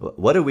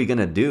 What are we going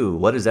to do?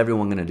 What is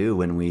everyone going to do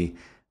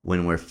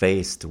when we're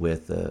faced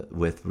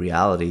with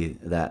reality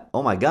that,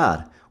 oh my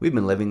God, we've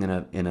been living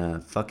in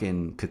a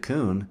fucking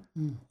cocoon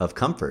of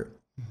comfort.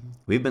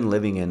 We've been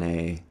living in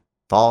a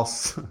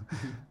false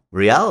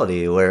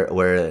reality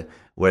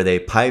where they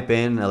pipe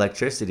in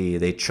electricity,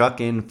 they truck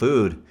in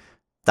food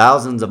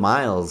thousands of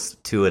miles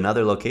to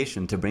another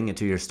location to bring it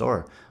to your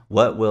store.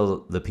 What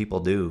will the people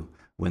do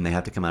when they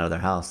have to come out of their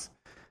house?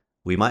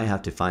 We might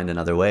have to find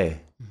another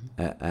way,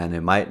 and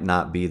it might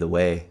not be the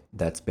way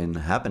that's been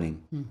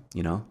happening,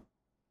 you know?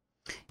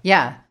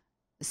 Yeah.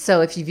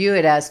 So if you view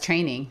it as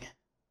training,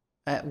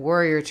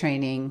 warrior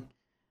training,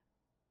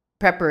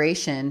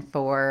 preparation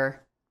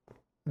for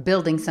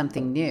building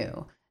something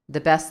new, the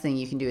best thing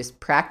you can do is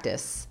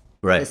practice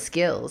the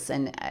skills.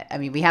 And I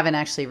mean, we haven't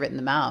actually written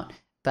them out,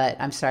 but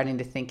I'm starting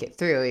to think it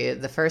through.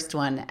 The first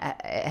one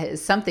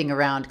is something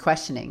around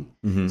questioning,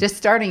 just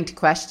starting to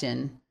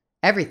question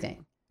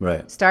everything.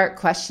 Right. Start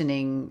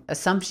questioning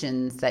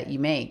assumptions that you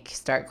make.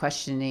 Start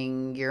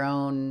questioning your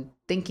own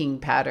thinking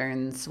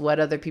patterns,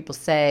 what other people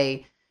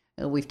say.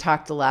 We've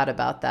talked a lot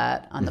about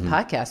that on the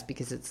podcast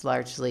because it's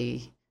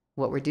largely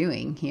what we're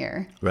doing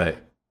here. Right.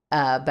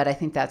 But I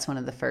think that's one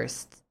of the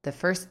first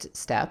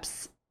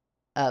steps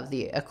of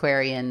the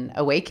Aquarian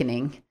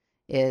awakening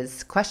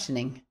is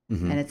questioning.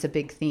 And it's a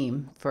big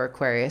theme for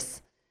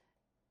Aquarius.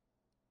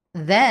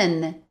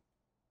 Then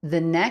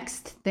the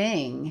next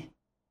thing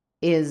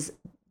is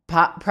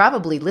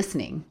probably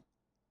listening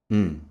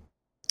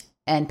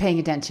and paying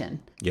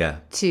attention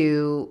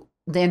to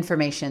the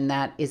information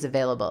that is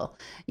available.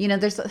 You know,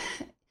 there's a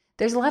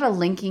lot of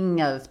linking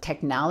of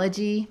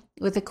technology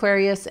with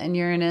Aquarius and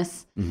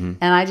Uranus.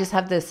 And I just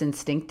have this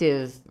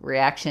instinctive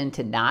reaction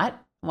to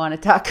not want to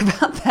talk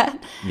about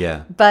that.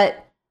 Yeah.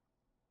 But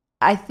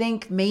I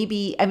think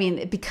maybe, I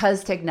mean,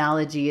 because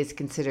technology is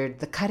considered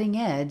the cutting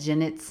edge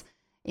and it's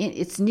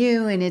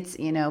new and it's,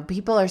 you know,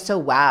 people are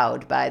so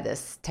wowed by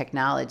this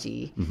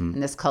technology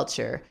and this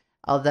culture.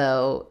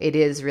 Although it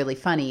is really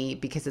funny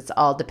because it's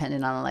all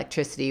dependent on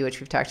electricity, which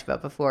we've talked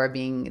about before,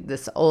 being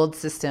this old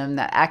system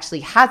that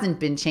actually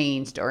hasn't been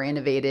changed or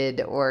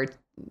innovated or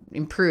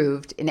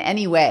improved in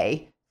any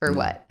way for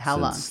what?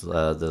 How Since,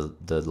 long?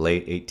 The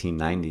late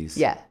 1890s.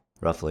 Yeah.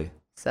 Roughly.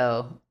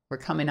 So we're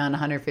coming on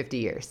 150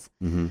 years.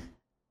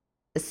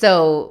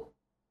 So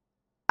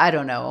I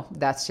don't know.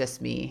 That's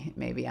just me.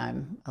 Maybe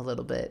I'm a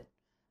little bit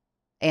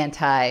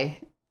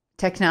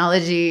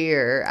anti-technology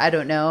or I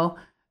don't know.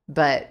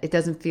 But it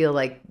doesn't feel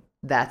like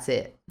that's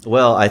it.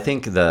 Well, I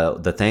think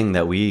the thing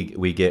that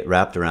we get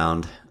wrapped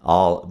around,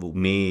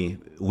 we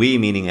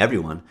meaning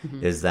everyone,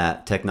 is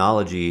that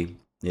technology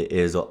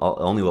is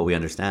only what we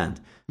understand.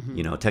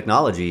 You know,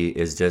 technology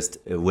is just,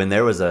 when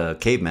there was a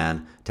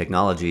caveman,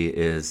 technology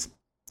is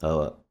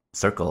a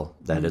circle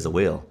that is a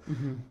wheel.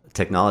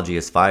 Technology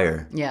is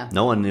fire. Yeah.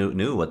 No one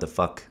knew what the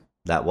fuck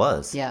that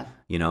was. Yeah.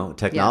 You know,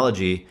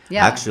 technology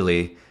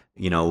actually,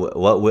 you know,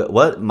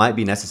 what might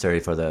be necessary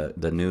for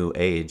the new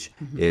age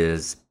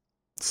is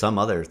some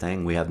other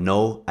thing. We have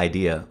no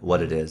idea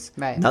what it is.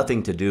 Right.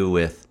 Nothing to do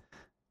with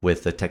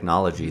the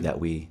technology that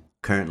we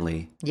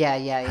currently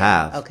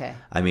have. Okay.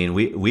 I mean,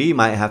 we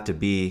might have to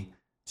be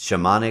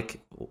shamanic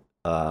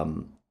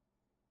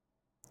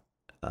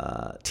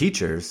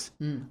teachers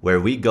where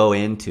we go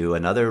into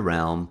another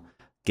realm,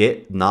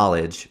 get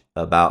knowledge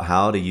about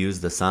how to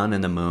use the sun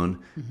and the moon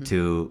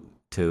to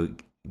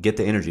get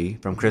the energy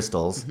from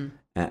crystals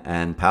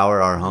and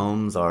power our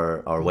homes,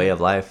 our way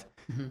of life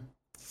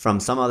from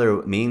some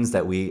other means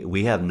that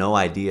we have no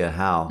idea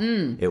how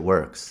it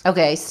works.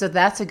 Okay, so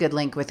that's a good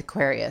link with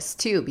Aquarius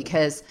too,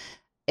 because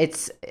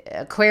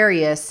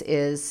Aquarius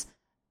is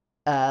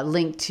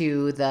linked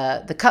to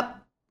the cup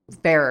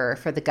bearer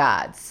for the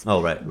gods.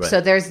 Oh, right. So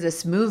there's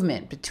this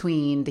movement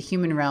between the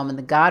human realm and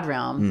the god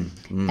realm.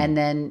 And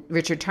then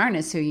Richard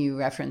Tarnas, who you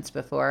referenced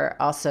before,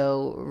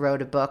 also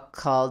wrote a book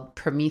called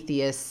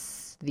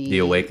Prometheus, the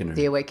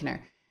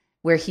Awakener,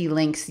 where he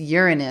links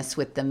Uranus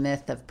with the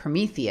myth of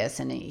Prometheus.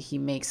 And he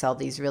makes all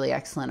these really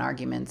excellent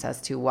arguments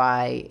as to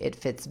why it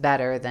fits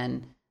better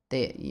than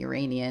the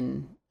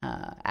Uranian,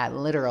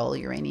 literal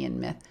Uranian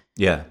myth.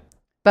 Yeah.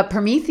 But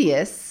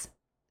Prometheus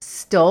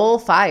stole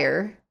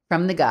fire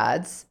from the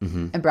gods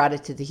and brought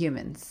it to the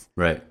humans.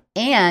 Right.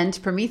 And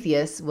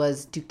Prometheus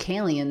was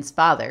Deucalion's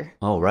father.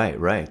 Oh, right.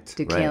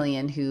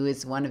 Deucalion, who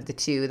is one of the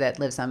two that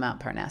lives on Mount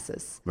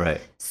Parnassus. Right.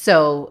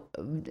 So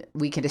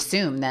we could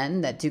assume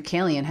then that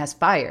Deucalion has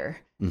fire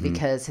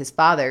because his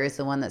father is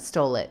the one that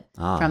stole it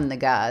from the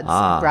gods,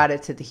 brought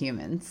it to the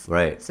humans.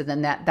 Right. So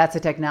then that's a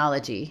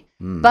technology.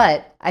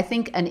 But I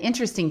think an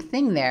interesting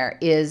thing there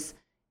is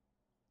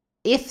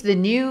if the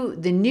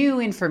new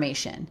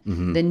information,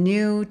 the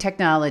new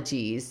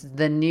technologies,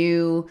 the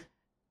new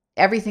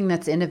everything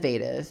that's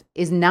innovative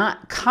is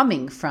not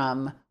coming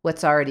from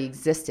what's already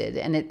existed,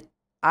 and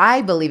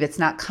I believe it's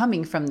not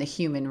coming from the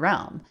human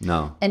realm.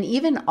 No. And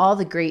even all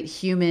the great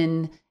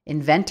human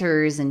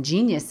inventors and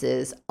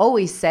geniuses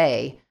always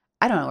say,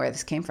 I don't know where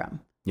this came from.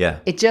 Yeah.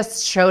 It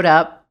just showed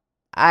up.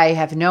 I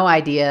have no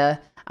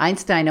idea.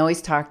 Einstein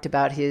always talked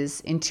about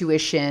his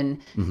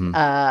intuition.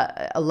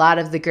 A lot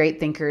of the great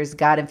thinkers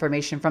got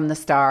information from the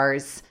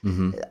stars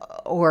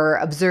or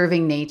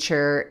observing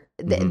nature.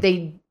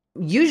 They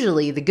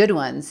usually, the good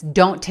ones,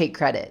 don't take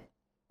credit.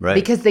 Right.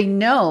 Because they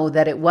know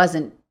that it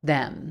wasn't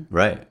them.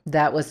 Right.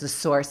 That was the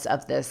source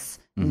of this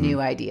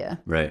new idea.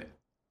 Right.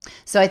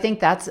 So I think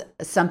that's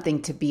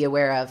something to be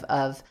aware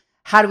of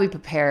how do we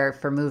prepare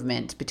for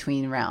movement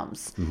between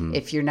realms?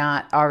 If you're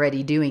not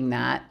already doing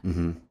that,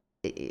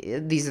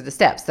 these are the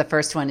steps. The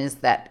first one is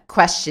that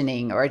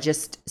questioning or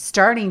just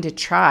starting to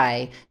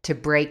try to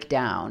break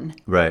down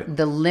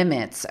the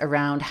limits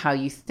around how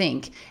you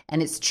think.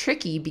 And it's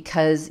tricky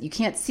because you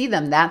can't see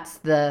them. That's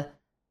the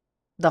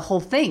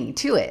whole thing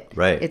to it.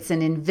 Right. It's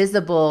an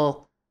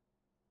invisible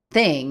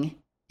thing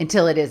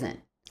until it isn't.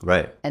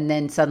 Right. And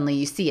then suddenly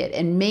you see it.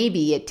 And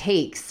maybe it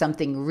takes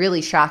something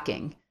really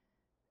shocking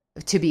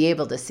to be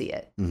able to see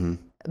it.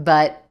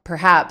 But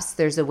perhaps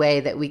there's a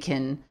way that we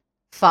can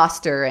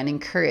foster and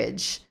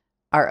encourage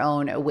our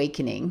own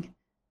awakening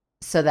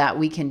so that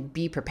we can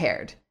be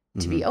prepared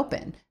to be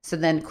open. So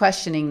then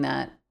questioning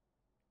that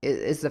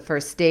is the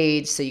first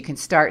stage. So you can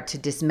start to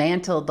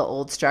dismantle the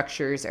old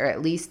structures or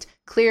at least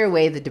clear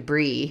away the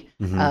debris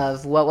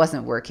of what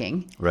wasn't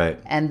working. Right.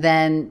 And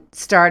then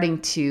starting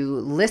to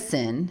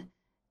listen.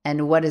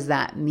 And what does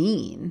that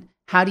mean?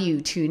 How do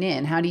you tune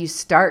in? How do you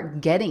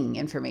start getting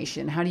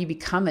information? How do you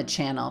become a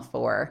channel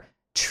for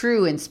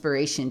true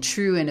inspiration,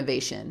 true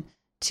innovation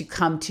to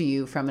come to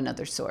you from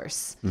another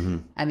source?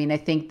 I mean, I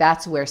think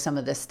that's where some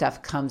of this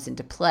stuff comes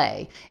into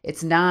play.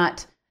 It's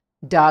not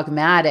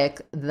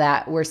dogmatic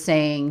that we're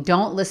saying,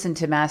 don't listen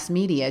to mass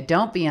media,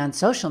 don't be on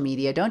social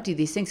media, don't do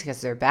these things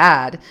because they're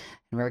bad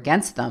and we're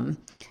against them.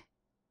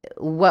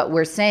 What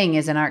we're saying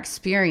is, in our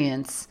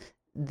experience,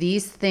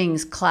 these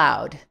things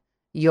cloud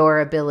your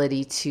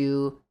ability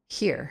to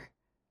hear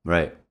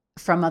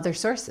from other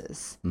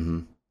sources.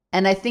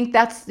 And I think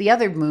that's the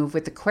other move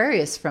with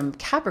Aquarius from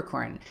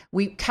Capricorn.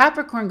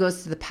 Capricorn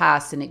goes to the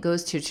past and it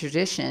goes to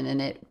tradition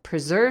and it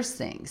preserves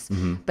things.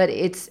 But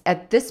it's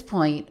at this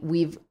point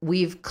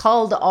we've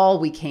culled all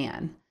we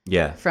can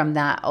from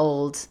that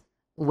old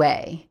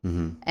way.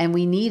 And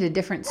we need a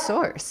different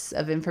source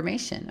of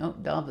information. Oh,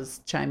 Dov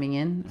is chiming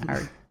in,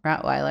 our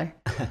Rottweiler.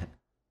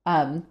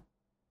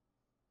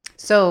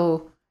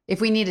 So if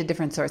we need a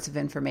different source of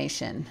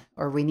information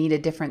or we need a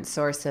different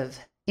source of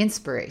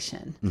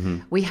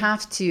inspiration, we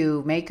have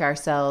to make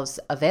ourselves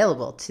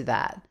available to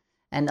that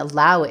and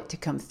allow it to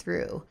come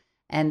through.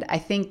 And I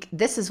think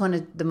this is one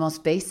of the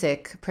most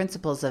basic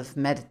principles of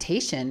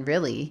meditation,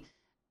 really,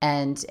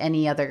 and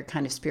any other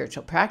kind of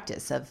spiritual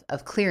practice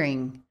of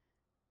clearing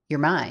your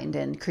mind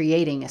and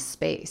creating a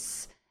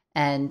space.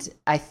 And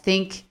I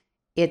think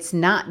it's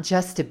not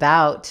just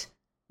about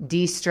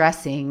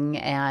de-stressing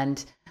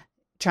and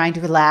trying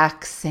to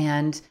relax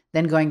and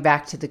then going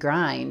back to the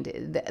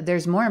grind.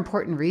 There's more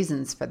important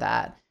reasons for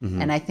that.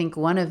 And I think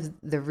one of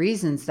the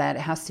reasons that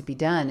it has to be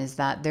done is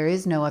that there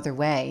is no other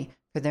way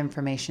for the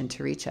information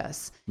to reach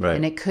us.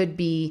 And it could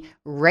be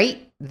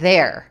right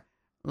there,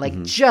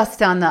 like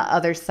just on the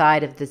other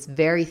side of this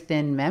very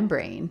thin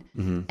membrane.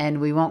 And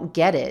we won't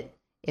get it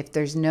if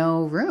there's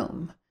no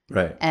room.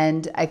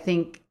 And I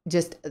think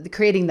just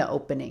creating the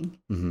opening.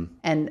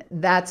 And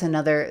that's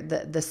another,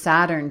 the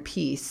Saturn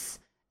piece.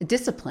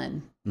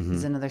 Discipline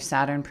is another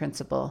Saturn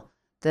principle.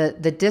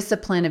 The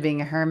discipline of being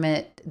a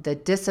hermit, the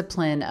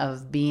discipline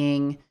of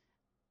being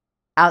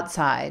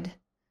outside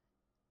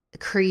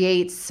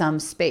creates some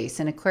space.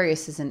 And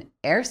Aquarius is an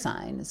air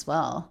sign as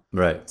well.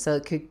 So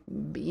it could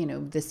be,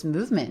 this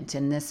movement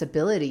and this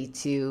ability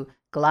to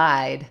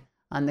glide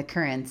on the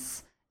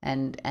currents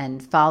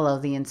and follow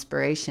the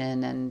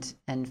inspiration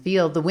and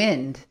feel the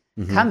wind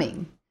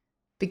coming.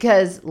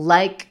 Because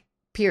like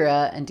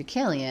Pyrrha and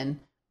Deucalion,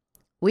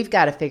 we've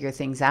got to figure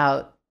things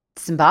out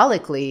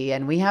symbolically,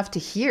 and we have to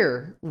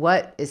hear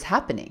what is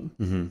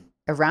happening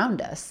around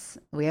us.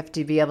 We have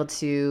to be able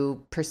to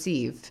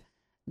perceive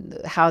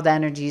how the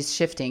energy is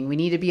shifting. We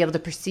need to be able to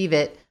perceive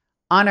it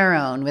on our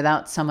own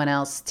without someone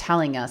else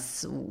telling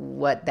us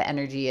what the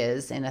energy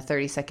is in a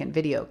 30-second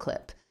video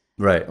clip.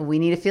 We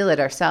need to feel it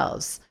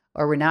ourselves,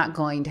 or we're not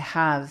going to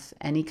have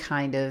any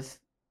kind of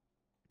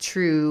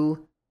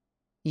true,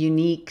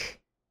 unique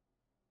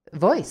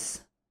voice.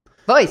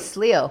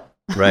 Leo.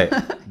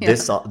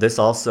 This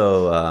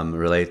also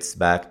relates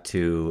back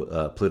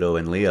to Pluto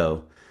and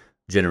Leo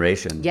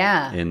generation.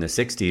 In the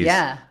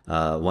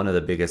 60s. One of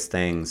the biggest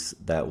things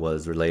that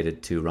was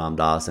related to Ram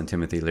Dass and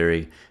Timothy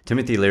Leary.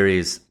 Timothy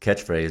Leary's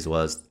catchphrase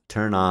was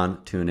turn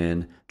on, tune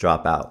in,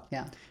 drop out.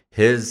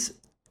 His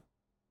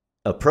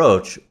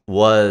approach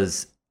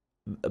was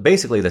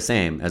basically the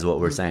same as what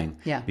we're saying.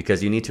 Yeah.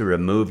 Because you need to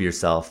remove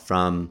yourself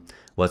from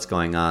what's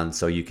going on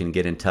so you can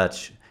get in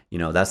touch.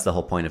 That's the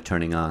whole point of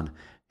turning on.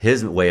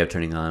 His way of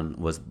turning on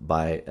was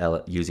by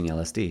using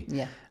LSD.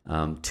 Yeah.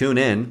 Tune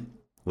in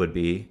would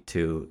be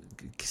to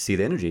see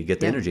the energy, get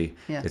the energy.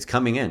 Yeah. It's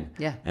coming in.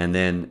 Yeah. And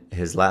then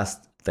his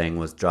last thing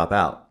was drop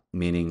out,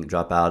 meaning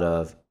drop out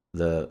of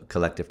the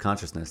collective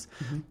consciousness.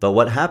 But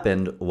what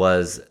happened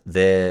was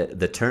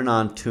the turn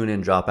on, tune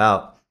in, drop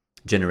out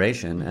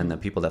generation and the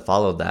people that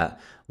followed that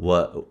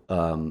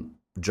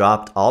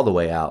dropped all the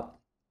way out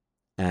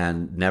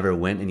and never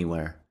went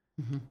anywhere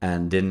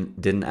and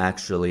didn't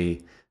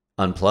actually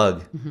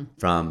unplug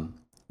from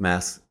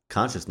mass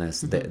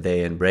consciousness.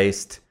 They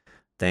embraced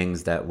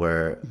things that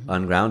were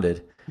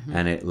ungrounded,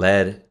 and it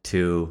led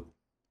to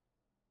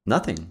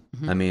nothing.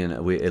 I mean,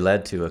 it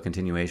led to a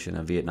continuation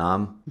of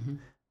Vietnam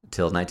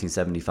till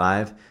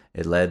 1975.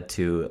 It led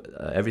to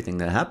everything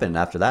that happened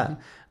after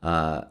that.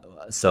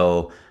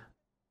 So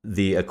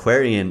the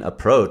Aquarian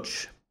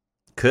approach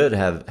could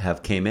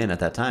have came in at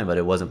that time, but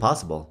it wasn't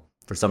possible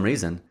for some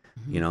reason.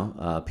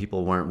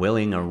 People weren't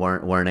willing or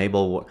weren't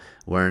able,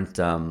 weren't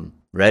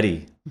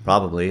ready.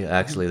 Probably,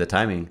 actually, the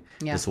timing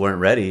just weren't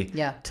ready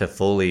to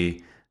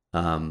fully,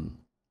 turn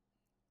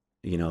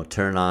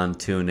on,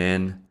 tune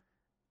in,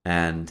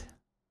 and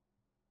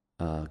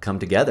come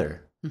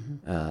together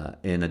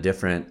in a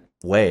different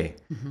way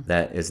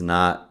that is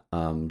not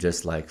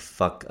just like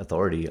fuck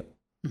authority.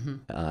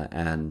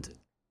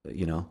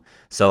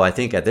 So I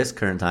think at this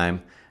current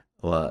time,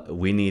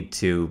 we need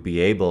to be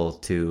able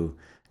to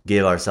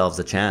give ourselves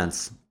a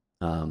chance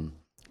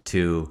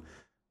to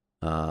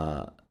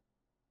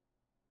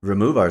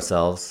remove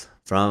ourselves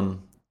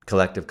from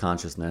collective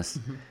consciousness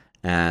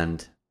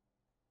and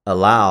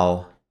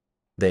allow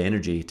the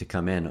energy to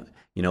come in.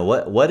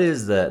 What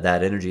is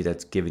that energy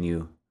that's giving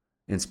you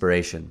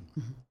inspiration?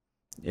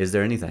 Is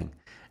there anything?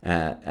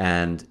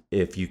 And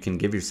if you can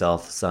give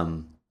yourself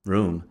some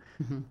room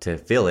to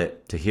feel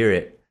it, to hear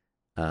it,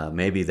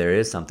 maybe there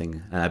is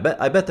something, and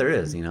I bet there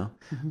is,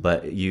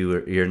 but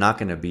you're not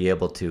going to be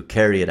able to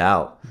carry it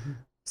out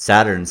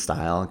Saturn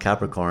style,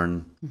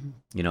 Capricorn,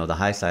 the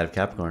high side of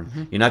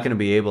Capricorn. You're not going to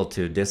be able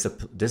to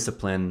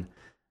discipline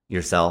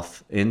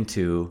yourself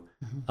into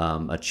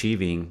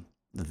achieving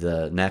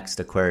the next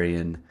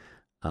Aquarian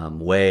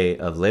way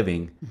of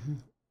living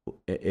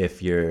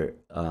if you're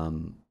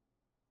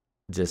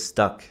just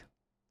stuck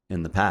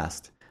in the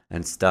past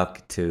and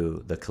stuck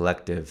to the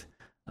collective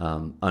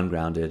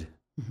ungrounded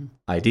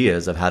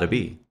ideas of how to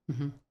be.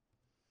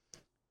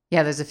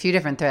 Yeah, there's a few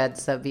different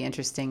threads that would be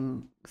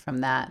interesting from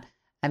that.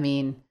 I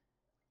mean,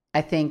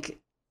 I think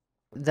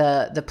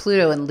the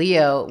Pluto and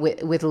Leo,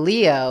 with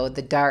Leo,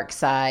 the dark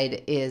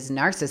side is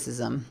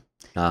narcissism.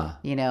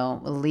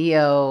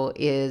 Leo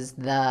is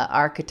the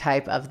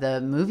archetype of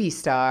the movie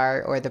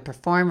star or the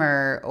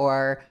performer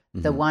or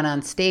the one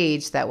on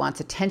stage that wants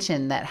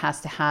attention, that has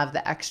to have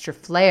the extra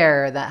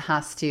flair, that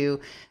has to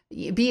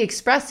be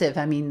expressive.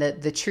 I mean,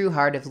 the true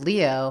heart of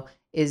Leo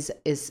is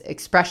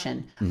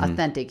expression,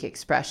 authentic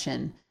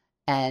expression,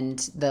 and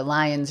the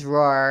lion's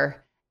roar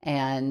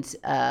and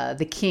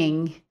the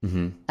king.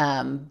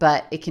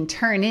 But it can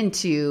turn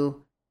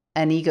into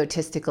an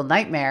egotistical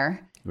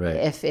nightmare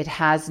if it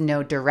has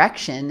no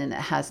direction and it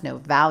has no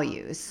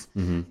values.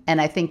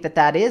 And I think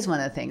that is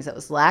one of the things that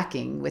was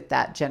lacking with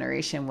that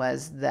generation,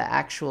 was the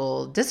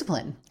actual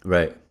discipline.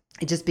 Right.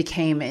 It just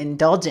became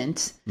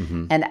indulgent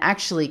and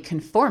actually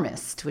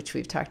conformist, which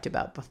we've talked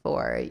about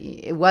before.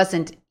 It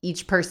wasn't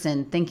each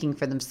person thinking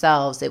for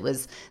themselves.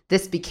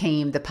 This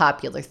became the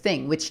popular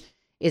thing, which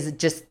is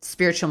just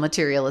spiritual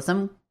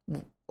materialism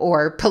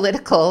or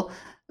political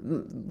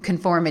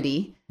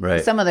conformity,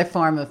 some other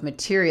form of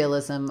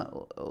materialism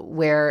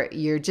where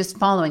you're just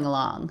following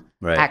along,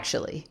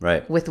 actually,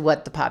 with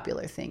what the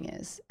popular thing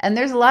is. And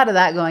there's a lot of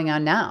that going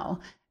on now.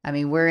 I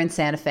mean, we're in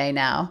Santa Fe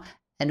now,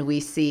 and we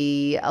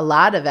see a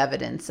lot of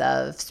evidence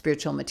of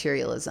spiritual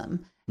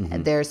materialism.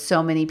 And there's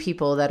so many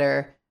people that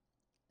are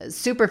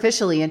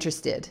superficially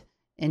interested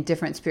in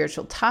different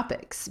spiritual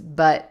topics,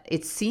 but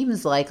it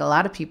seems like a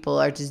lot of people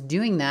are just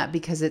doing that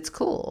because it's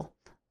cool.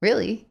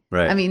 Really?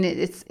 Right. I mean,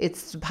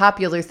 it's a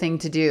popular thing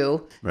to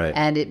do,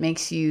 and it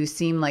makes you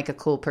seem like a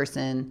cool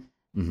person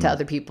to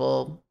other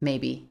people,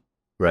 maybe.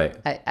 Right.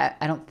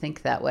 I don't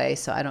think that way,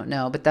 so I don't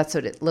know, but that's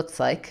what it looks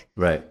like.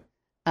 Right.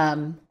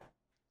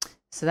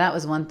 So that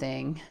was one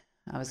thing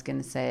I was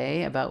going to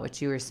say about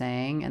what you were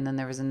saying, and then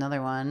there was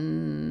another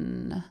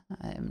one.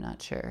 I'm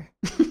not sure.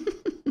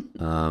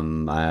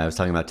 I was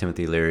talking about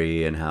Timothy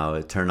Leary and how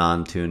it turn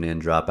on, tune in,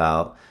 drop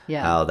out.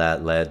 Yeah. How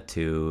that led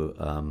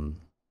to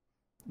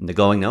the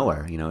going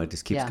nowhere. It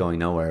just keeps going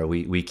nowhere.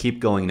 We keep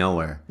going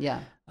nowhere. Yeah.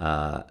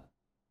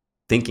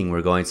 Thinking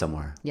we're going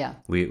somewhere. Yeah.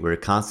 We're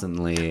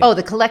constantly... Oh,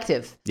 the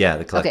collective. Yeah,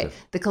 the collective. Okay,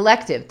 the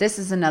collective. This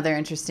is another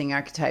interesting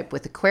archetype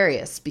with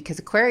Aquarius, because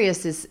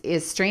Aquarius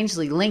is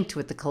strangely linked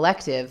with the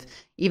collective,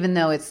 even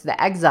though it's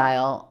the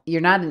exile. You're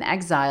not an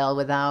exile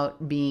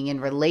without being in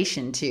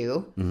relation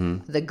to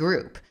the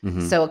group.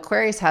 So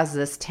Aquarius has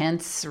this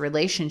tense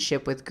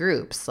relationship with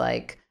groups,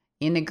 like,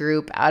 in a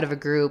group, out of a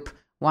group,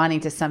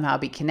 wanting to somehow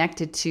be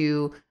connected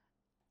to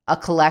a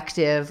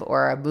collective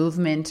or a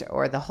movement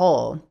or the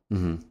whole.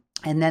 Mm-hmm.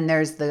 And then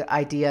there's the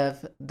idea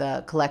of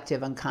the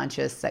collective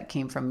unconscious that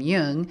came from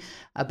Jung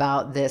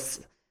about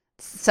this.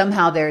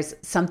 Somehow there's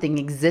something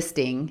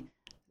existing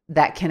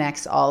that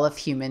connects all of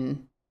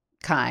humankind.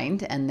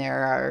 And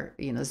there are,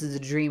 this is a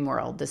dream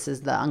world. This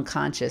is the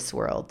unconscious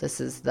world.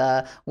 This is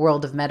the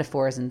world of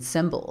metaphors and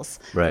symbols,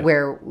 right,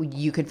 where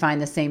you could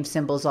find the same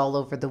symbols all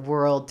over the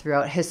world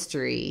throughout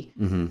history.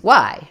 Mm-hmm.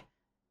 Why?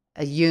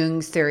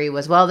 Jung's theory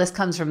was, well, this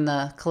comes from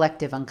the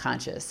collective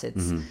unconscious.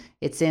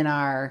 It's in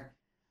our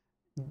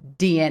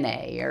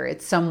DNA, or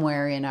it's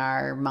somewhere in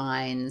our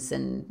minds.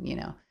 And,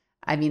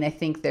 I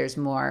think there's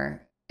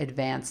more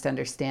advanced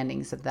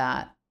understandings of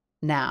that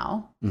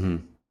now,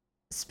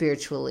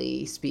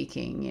 spiritually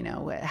speaking,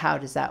 how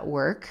does that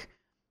work?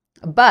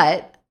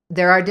 But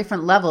there are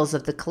different levels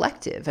of the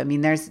collective.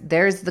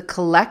 There's the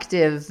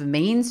collective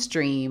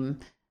mainstream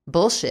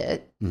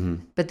bullshit,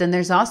 but then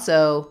there's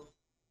also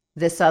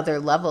this other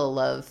level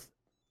of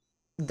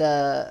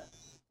the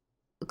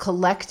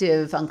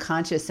collective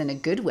unconscious in a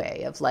good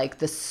way, of like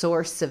the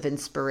source of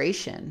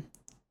inspiration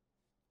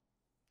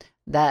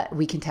that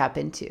we can tap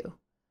into.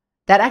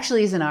 That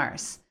actually isn't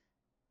ours.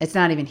 It's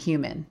not even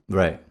human.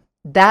 Right.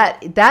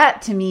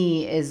 That to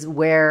me is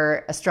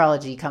where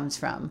astrology comes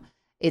from.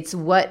 It's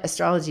what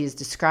astrology is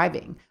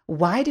describing.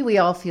 Why do we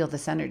all feel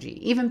this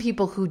energy? Even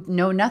people who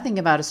know nothing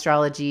about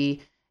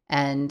astrology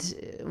and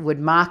would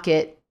mock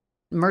it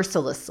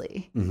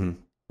mercilessly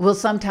will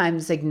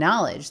sometimes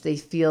acknowledge they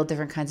feel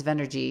different kinds of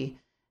energy,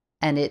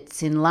 and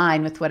it's in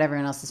line with what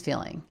everyone else is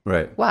feeling.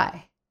 Right.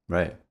 Why?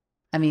 Right.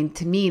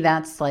 To me,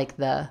 that's like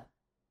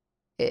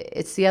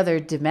it's the other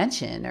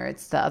dimension, or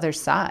it's the other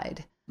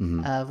side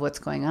of what's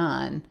going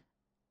on,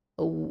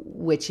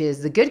 which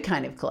is the good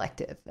kind of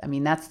collective.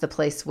 That's the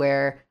place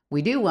where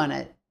we do want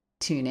to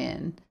tune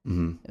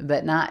in,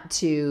 but not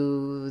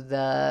to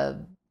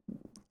the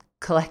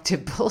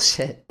collective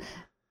bullshit.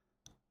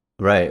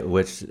 Right,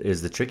 which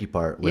is the tricky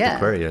part with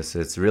Aquarius.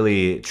 It's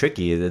really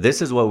tricky.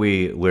 This is what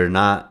we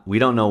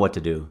don't know what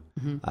to do.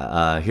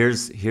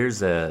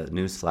 Here's a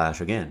news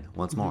flash again,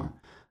 once more.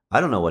 I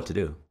don't know what to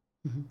do.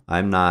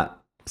 I'm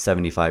not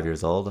 75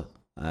 years old.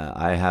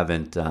 I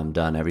haven't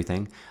done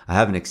everything. I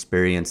haven't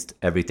experienced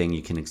everything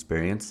you can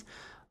experience.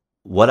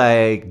 What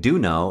I do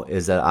know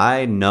is that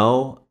I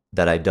know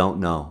that I don't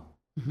know.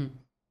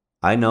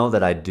 I know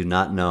that I do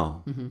not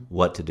know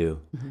what to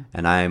do,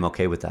 and I am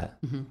okay with that.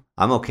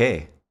 I'm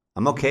okay.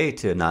 I'm okay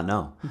to not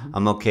know.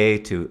 I'm okay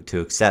to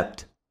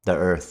accept the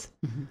earth.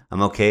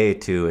 I'm okay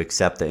to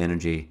accept the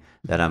energy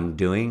that I'm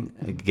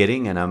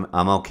getting, and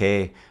I'm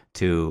okay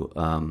to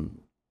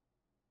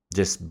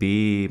just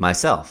be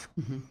myself.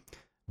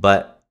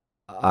 But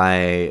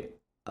I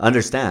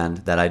understand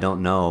that I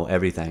don't know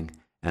everything,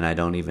 and I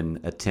don't even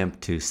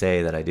attempt to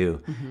say that I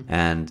do.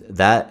 And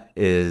that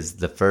is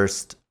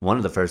one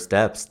of the first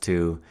steps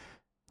to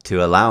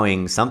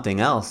allowing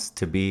something else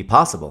to be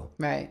possible.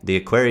 Right. The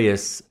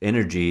Aquarius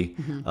energy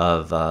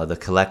of the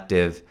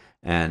collective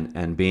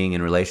and being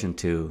in relation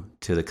to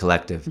the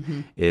collective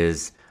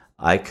is,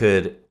 I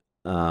don't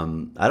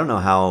know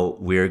how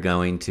we're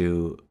going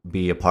to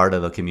be a part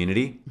of a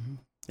community.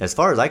 As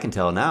far as I can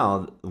tell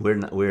now,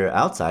 we're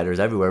outsiders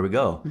everywhere we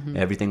go,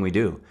 everything we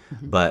do.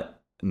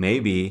 But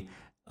maybe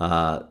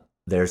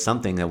there's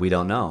something that we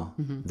don't know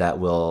that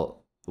will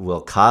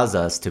cause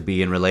us to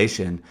be in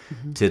relation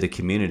to the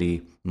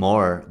community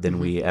more than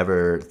we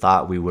ever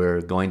thought we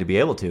were going to be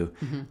able to.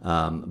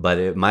 But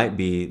it might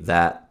be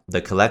that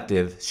the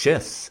collective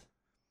shifts,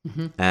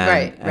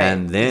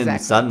 and then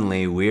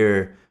suddenly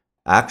we're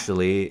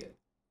actually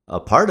a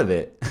part of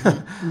it,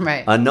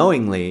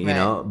 unknowingly,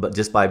 but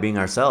just by being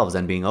ourselves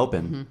and being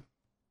open.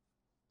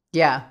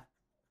 Yeah.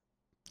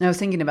 I was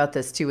thinking about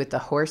this too with the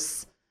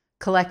horse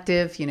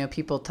collective.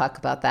 People talk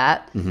about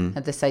that,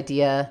 this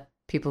idea,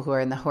 people who are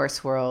in the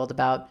horse world,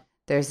 about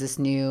there's this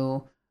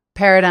new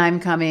paradigm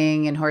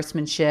coming in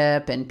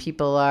horsemanship, and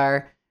people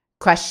are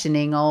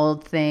questioning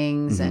old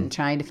things and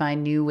trying to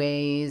find new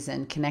ways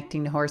and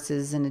connecting to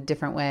horses in a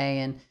different way.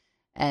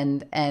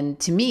 And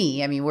to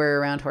me, we're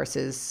around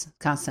horses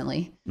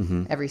constantly,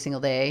 every single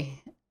day.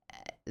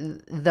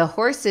 The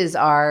horses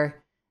are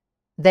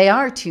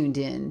tuned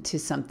in to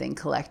something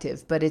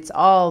collective, but it's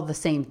all the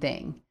same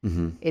thing.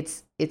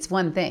 It's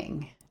one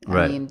thing.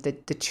 Right.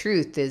 The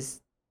truth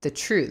is the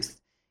truth.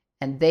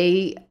 And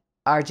they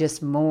are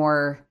just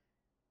more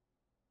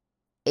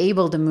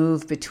able to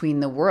move between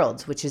the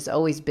worlds, which has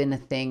always been a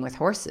thing with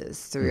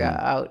horses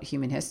throughout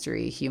human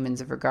history. Humans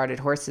have regarded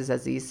horses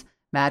as these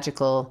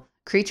magical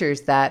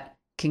creatures that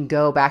can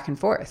go back and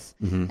forth.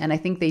 And I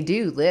think they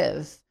do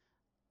live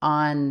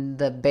on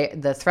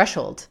the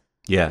threshold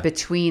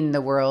between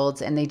the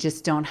worlds, and they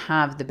just don't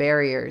have the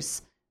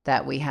barriers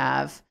that we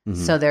have.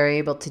 So they're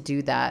able to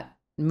do that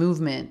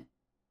movement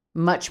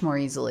much more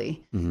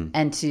easily,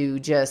 and to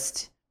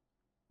just,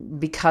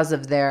 because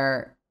of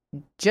their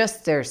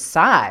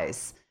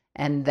size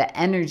and the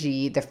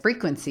energy, the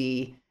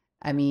frequency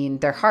I mean,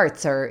 their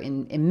hearts are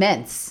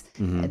immense.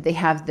 Mm-hmm. They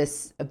have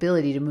this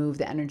ability to move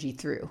the energy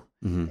through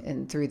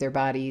and through their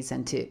bodies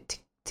and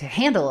to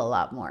handle a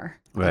lot more,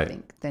 Right. I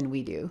think, than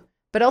we do.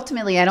 But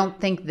ultimately, I don't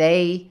think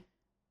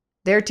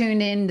they're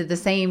tuned into the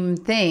same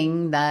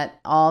thing that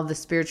all the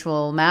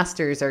spiritual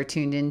masters are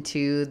tuned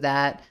into,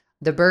 that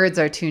the birds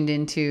are tuned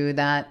into,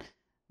 that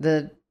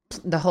the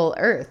whole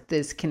earth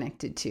is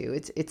connected to.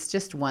 It's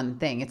just one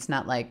thing. It's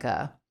not like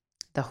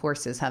the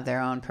horses have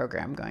their own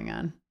program going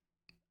on.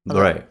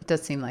 Although Right. It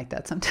does seem like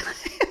that sometimes.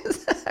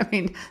 I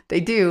mean,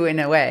 they do in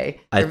a way.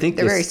 I think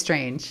they're very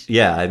strange.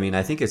 Yeah, I mean,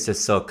 I think it's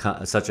just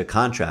such a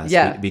contrast.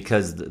 Yeah.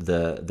 Because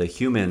the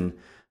human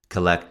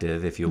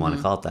collective, if you want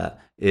to call it that,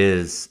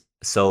 is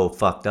so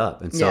fucked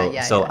up and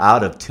so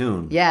out of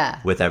tune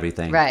with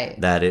everything,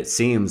 right, that it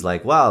seems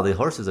like, wow, the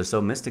horses are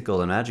so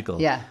mystical and magical.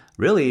 Yeah.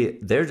 Really,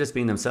 they're just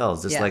being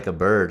themselves, just like a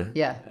bird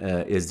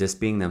is just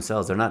being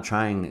themselves. They're not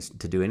trying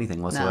to do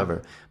anything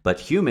whatsoever. No. But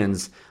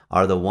humans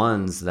are the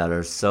ones that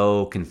are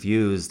so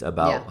confused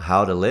about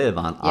how to live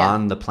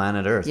on the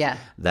planet Earth,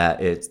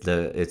 that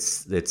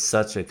it's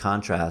such a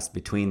contrast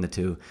between the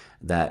two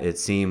that it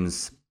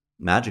seems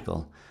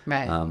magical.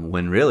 Right.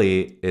 When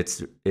really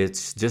it's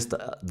just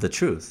the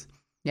truth.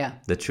 Yeah.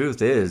 The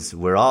truth is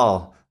we're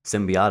all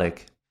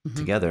symbiotic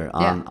together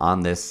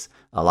on this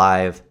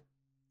alive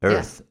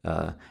Earth.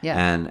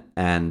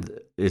 And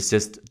it's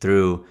just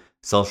through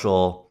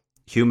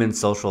human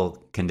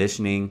social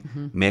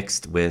conditioning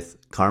mixed with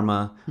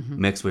karma,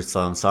 mixed with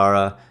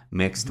samsara,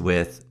 mixed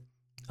with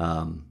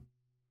I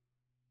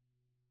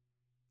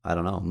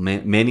don't know,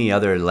 many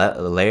other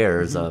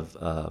layers of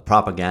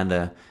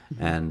propaganda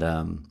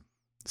and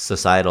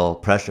societal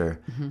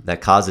pressure that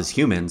causes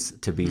humans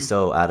to be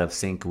so out of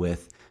sync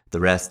with the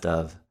rest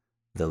of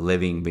the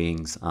living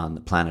beings on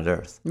the planet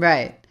Earth.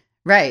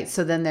 Right.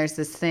 So then there's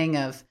this thing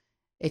of,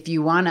 if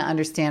you want to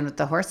understand what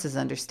the horses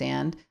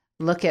understand,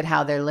 look at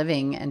how they're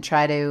living and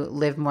try to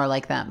live more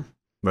like them.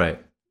 Right.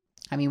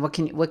 I mean, what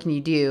can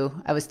you do?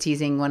 I was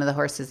teasing one of the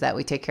horses that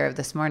we take care of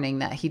this morning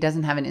that he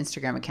doesn't have an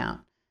Instagram account.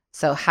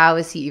 So how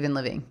is he even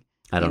living?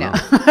 I don't know.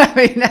 I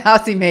mean,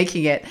 how's he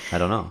making it? I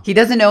don't know. He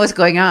doesn't know what's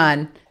going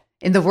on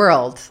in the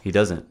world. He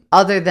doesn't.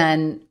 Other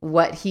than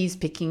what he's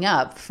picking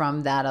up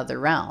from that other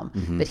realm.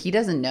 But he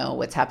doesn't know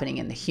what's happening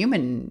in the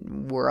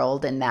human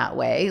world in that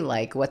way,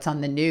 like what's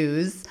on the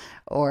news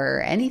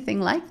or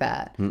anything like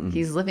that. Mm-mm.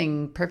 He's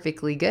living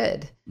perfectly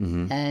good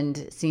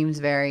and seems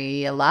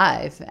very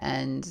alive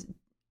and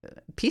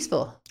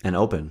peaceful. And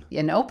open.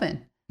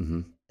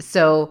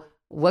 So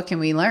what can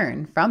we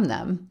learn from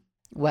them?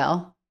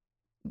 Well,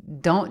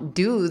 don't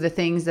do the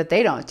things that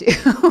they don't do.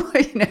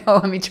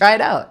 I mean, try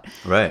it out.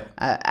 Right.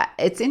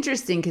 It's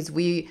interesting because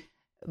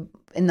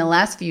in the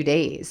last few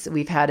days,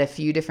 we've had a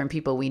few different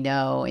people we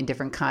know in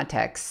different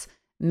contexts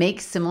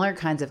make similar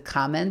kinds of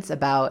comments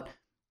about,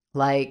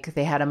 like,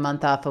 they had a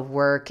month off of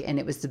work and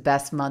it was the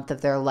best month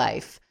of their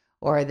life,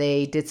 or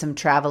they did some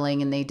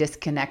traveling and they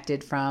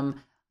disconnected from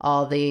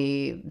all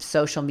the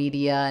social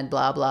media and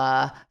blah,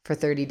 blah for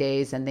 30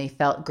 days and they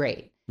felt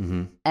great.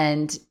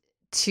 And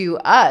to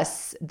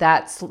us,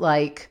 that's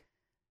like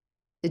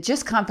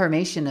just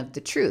confirmation of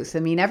the truth. I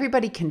mean,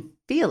 everybody can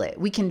feel it.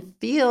 We can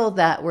feel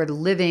that we're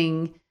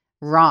living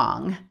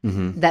wrong,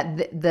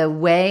 that the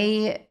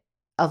way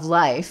of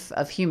life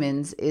of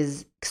humans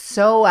is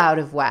so out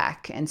of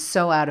whack and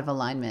so out of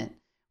alignment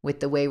with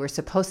the way we're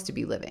supposed to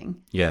be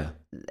living. Yeah.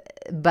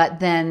 But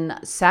then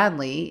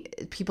sadly,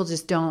 people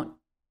just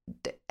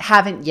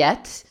haven't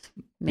yet,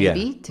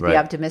 maybe to be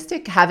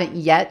optimistic, haven't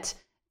yet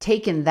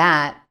taken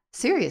that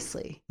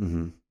seriously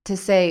to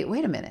say,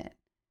 wait a minute,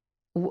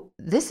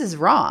 this is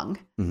wrong,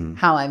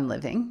 how I'm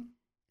living.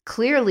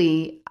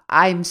 Clearly,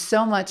 I'm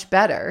so much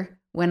better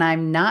when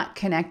I'm not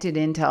connected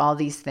into all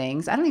these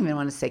things. I don't even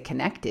want to say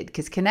connected,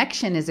 because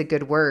connection is a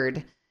good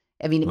word.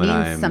 I mean, it when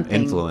means I'm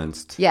something.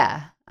 Influenced.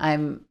 Yeah.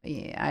 I'm,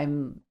 I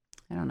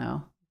don't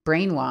know,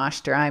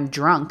 brainwashed, or I'm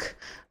drunk.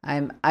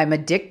 I'm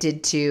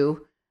addicted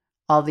to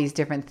all these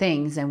different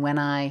things. And when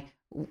I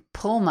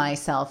pull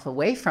myself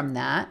away from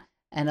that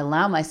and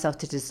allow myself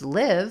to just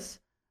live,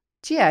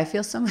 gee, I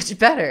feel so much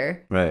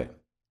better. Right.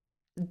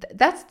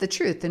 That's the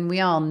truth. And we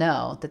all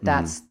know that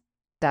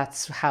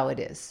that's how it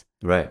is.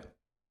 Right.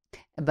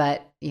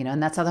 But,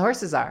 and that's how the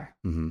horses are.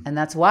 And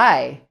that's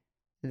why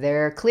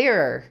they're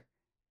clearer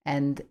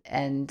and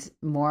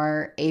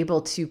more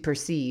able to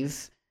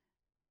perceive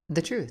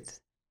the truth.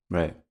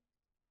 Right.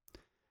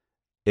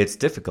 It's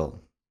difficult.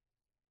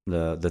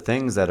 The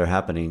things that are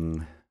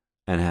happening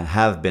and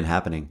have been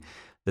happening,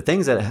 the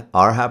things that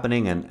are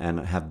happening and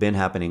have been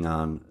happening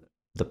on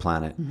the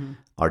planet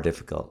are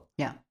difficult.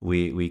 Yeah.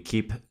 We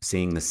keep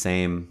seeing the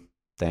same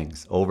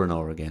things over and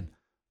over again.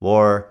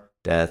 War,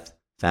 death,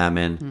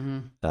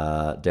 famine,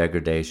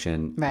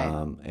 degradation,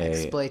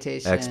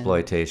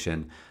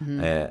 exploitation,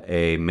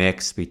 a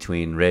mix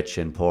between rich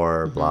and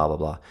poor, blah, blah,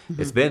 blah.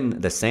 It's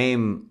been the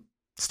same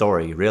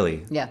story,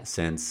 really,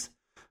 since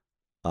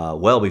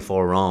well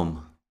before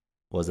Rome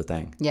was a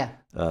thing. Yeah.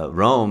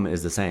 Rome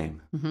is the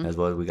same as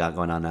what we got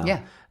going on now.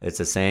 Yeah. It's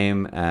the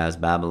same as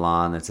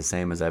Babylon. It's the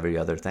same as every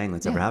other thing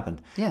that's ever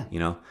happened. Yeah. You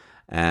know,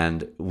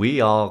 and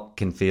we all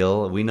can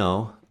feel, we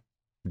know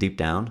deep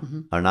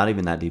down, or not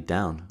even that deep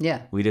down.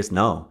 Yeah. We just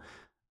know,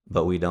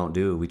 but we don't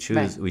do. We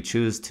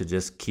choose to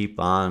just keep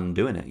on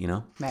doing it, you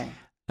know? Right.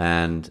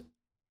 And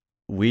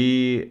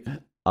we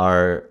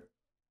are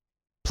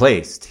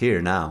placed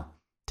here now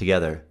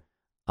together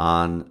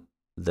on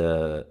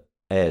the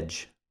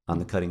edge, on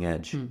the cutting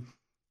edge.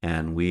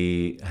 And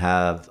we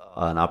have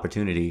an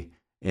opportunity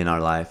in our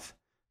life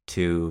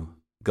to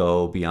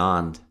go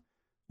beyond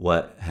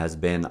what has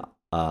been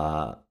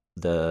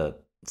the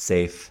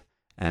safe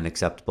and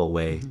acceptable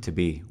way to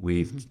be.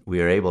 We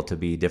are able to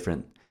be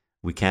different.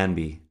 We can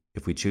be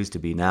if we choose to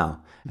be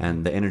now.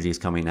 And the energy is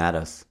coming at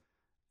us,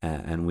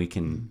 and we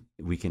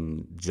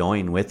can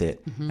join with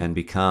it and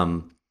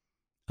become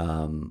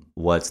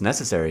what's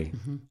necessary,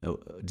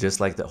 just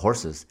like the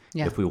horses.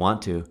 Yeah. If we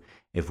want to,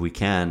 if we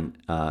can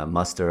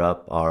muster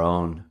up our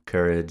own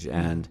courage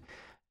and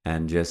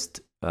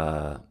just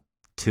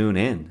tune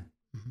in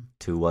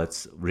to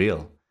what's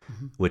real,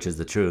 which is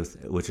the truth,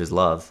 which is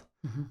love.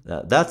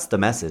 That's the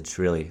message,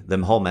 really. The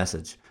whole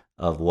message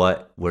of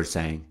what we're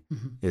saying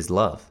is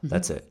love.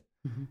 That's it.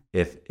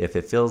 If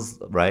it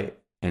feels right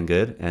and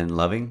good and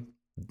loving,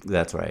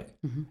 that's right.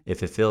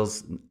 If it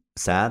feels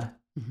sad,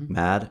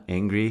 mad,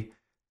 angry,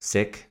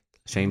 sick,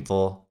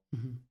 shameful,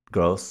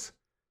 gross,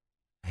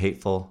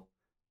 hateful,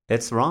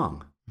 it's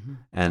wrong.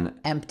 And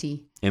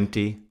empty.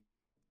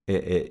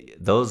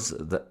 Those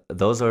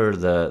are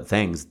the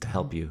things to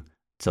help you,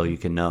 so you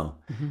can know.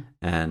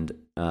 And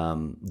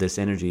this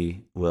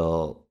energy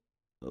will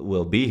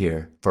be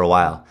here for a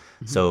while,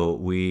 so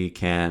we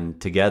can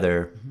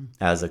together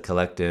as a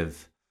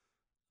collective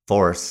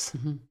force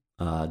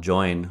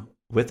join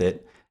with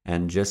it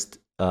and just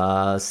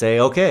say,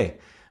 okay,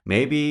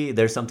 maybe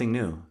there's something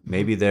new.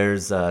 Maybe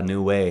there's a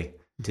new way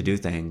to do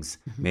things.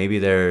 Maybe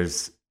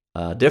there's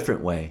a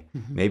different way.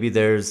 Maybe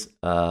there's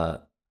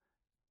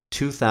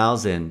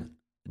 2,000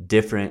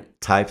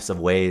 different types of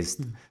ways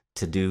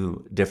to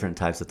do different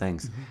types of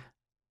things.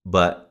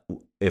 But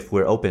if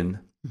we're open,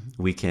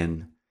 we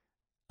can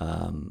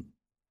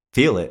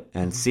feel it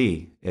and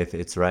see if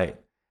it's right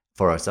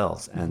for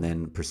ourselves, and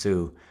then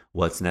pursue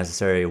what's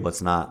necessary,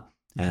 what's not.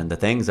 And the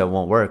things that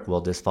won't work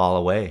will just fall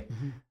away,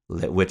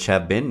 which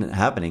have been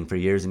happening for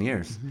years and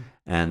years.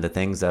 And the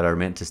things that are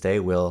meant to stay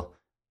will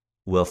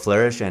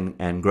flourish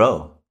and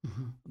grow.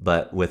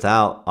 But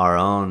without our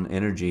own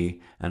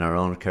energy and our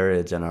own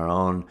courage and our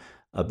own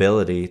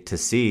ability to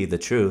see the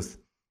truth,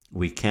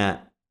 we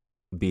can't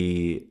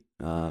be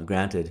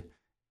granted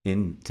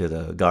into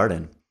the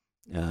garden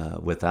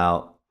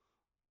without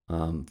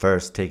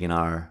first taking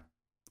our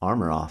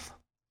armor off.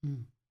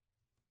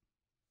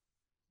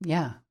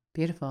 Yeah,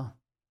 beautiful.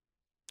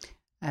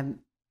 I'm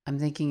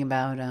thinking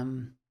about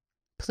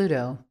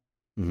Pluto.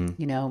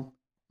 You know,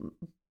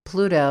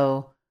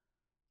 Pluto,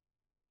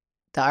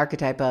 the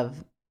archetype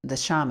of the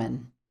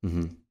shaman.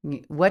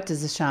 What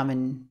does the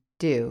shaman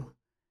do?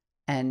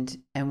 And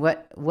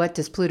what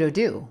does Pluto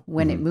do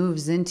when it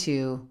moves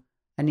into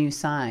a new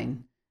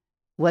sign?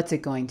 What's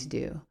it going to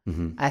do?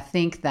 I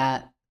think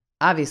that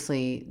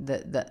obviously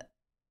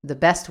the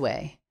best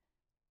way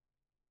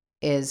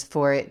is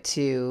for it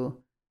to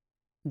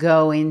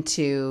go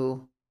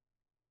into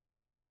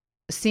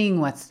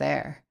seeing what's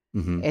there.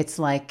 It's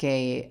like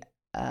an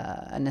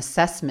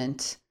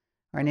assessment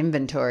or an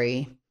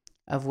inventory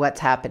of what's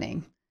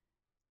happening.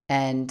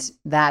 And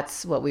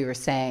that's what we were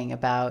saying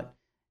about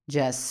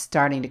just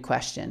starting to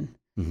question,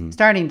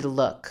 starting to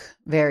look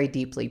very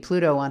deeply.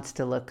 Pluto wants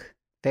to look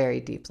very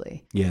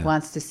deeply,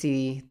 wants to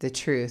see the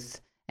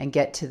truth and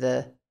get to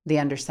the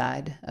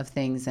underside of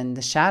things and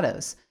the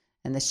shadows.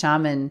 And the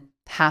shaman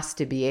has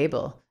to be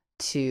able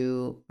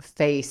to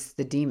face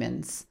the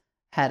demons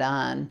head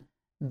on,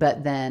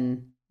 but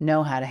then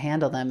know how to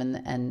handle them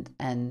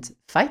and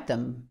fight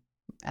them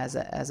as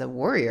a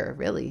warrior,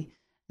 really,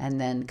 and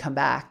then come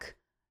back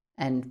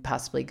and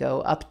possibly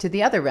go up to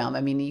the other realm.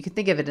 I mean, you can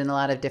think of it in a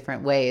lot of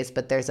different ways,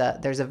 but there's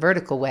a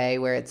vertical way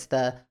where it's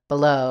the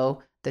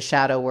below, the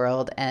shadow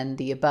world, and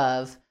the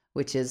above,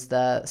 which is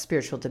the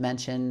spiritual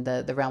dimension,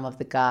 the realm of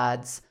the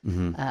gods.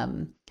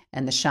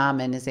 And the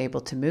shaman is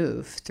able to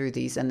move through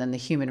these, and then the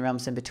human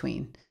realms in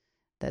between.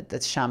 That the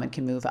shaman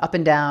can move up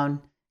and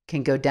down,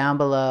 can go down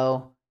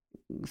below,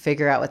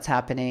 figure out what's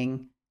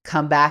happening,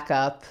 come back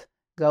up,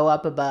 go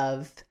up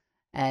above,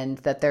 and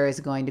that there is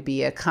going to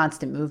be a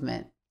constant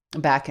movement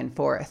back and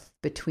forth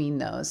between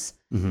those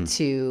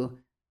to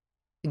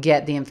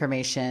get the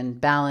information,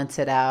 balance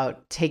it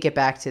out, take it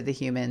back to the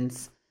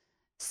humans.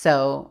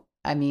 So,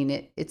 I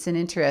mean, it's an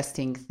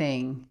interesting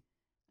thing.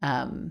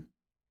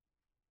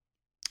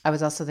 I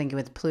was also thinking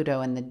with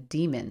Pluto and the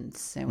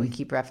demons, and we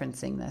keep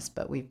referencing this,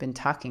 but we've been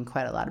talking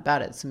quite a lot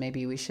about it. So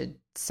maybe we should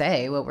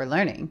say what we're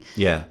learning.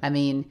 Yeah. I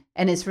mean,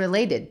 and it's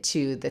related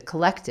to the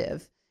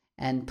collective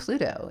and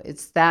Pluto.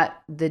 It's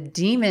that the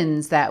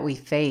demons that we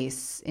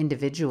face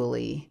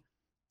individually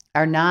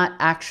are not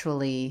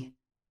actually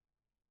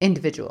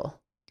individual.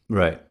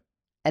 Right.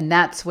 And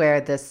that's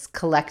where this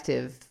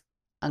collective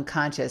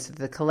unconscious,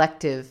 the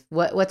collective,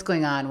 what's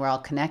going on, we're all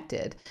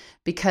connected.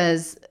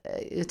 Because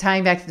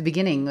tying back to the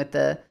beginning with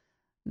the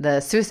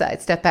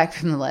suicide, step back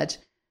from the ledge,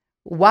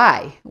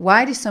 why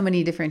do so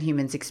many different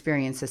humans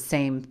experience the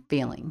same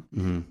feeling?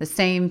 The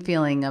same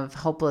feeling of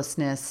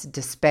hopelessness,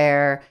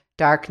 despair,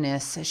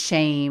 darkness,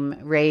 shame,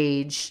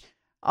 rage,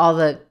 all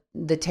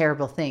the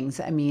terrible things.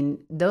 I mean,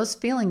 those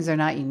feelings are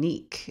not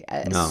unique.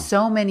 No.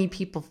 So many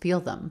people feel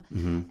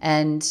them.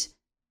 And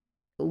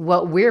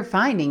what we're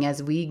finding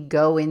as we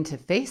go in to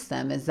face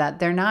them is that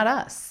they're not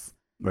us.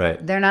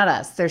 Right. They're not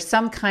us. There's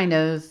some kind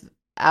of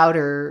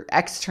outer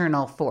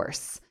external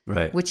force,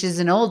 right, which is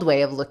an old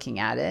way of looking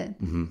at it.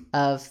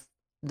 Of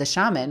the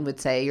shaman would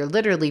say you're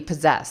literally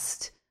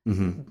possessed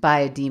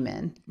by a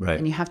demon, right,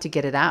 and you have to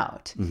get it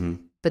out.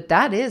 But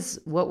that is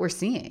what we're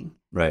seeing,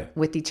 right,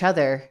 with each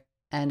other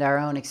and our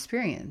own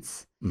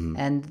experience.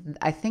 And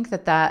I think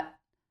that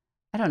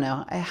I don't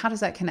know, how does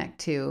that connect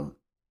to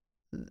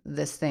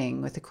this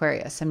thing with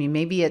Aquarius? I mean,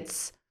 maybe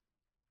it's,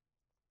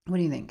 what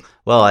do you think?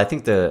 Well, I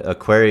think the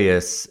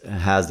Aquarius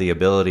has the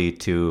ability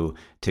to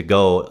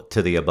go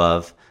to the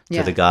above,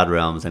 to the God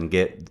realms, and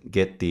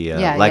get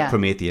the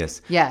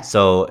Prometheus. Yeah.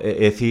 So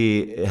if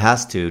he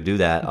has to do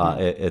that,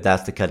 if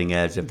that's the cutting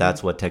edge, if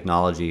that's what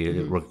technology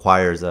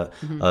requires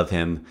of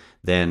him,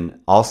 then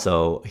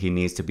also he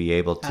needs to be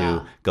able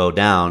to go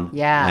down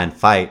and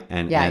fight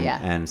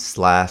and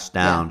slash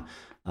down,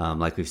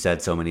 like we've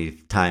said so many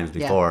times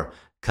before.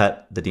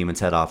 Cut the demon's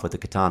head off with a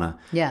katana,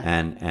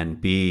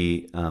 and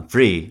be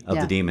free of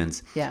the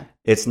demons. Yeah,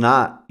 it's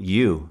not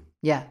you.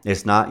 Yeah,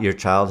 it's not your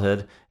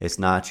childhood. It's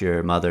not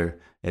your mother.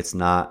 It's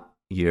not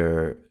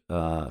your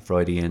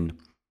Freudian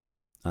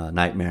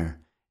nightmare.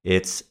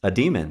 It's a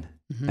demon,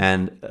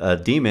 and a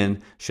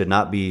demon should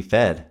not be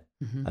fed.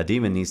 A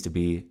demon needs to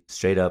be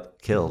straight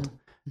up killed,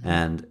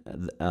 and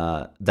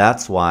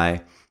that's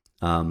why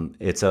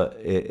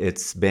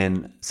it's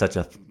been such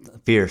a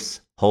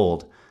fierce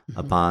hold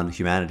upon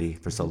humanity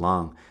for so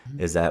long,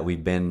 is that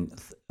we've been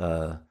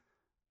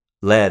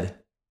led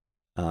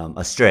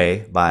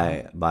astray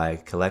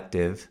by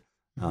collective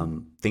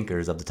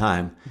thinkers of the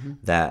time,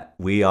 that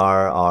we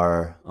are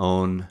our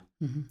own,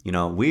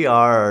 we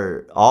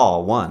are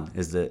all one,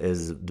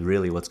 is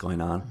really what's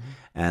going on.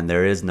 And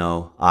there is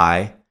no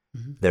I,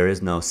 there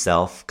is no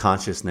self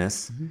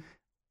consciousness.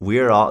 We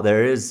are all,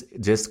 there is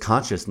just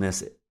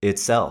consciousness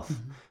itself.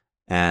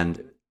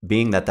 And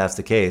being that that's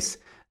the case,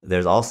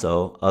 there's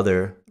also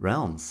other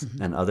realms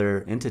and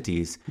other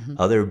entities,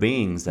 other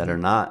beings that are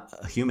not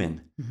human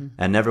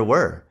and never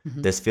were.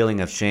 This feeling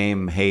of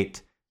shame,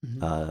 hate,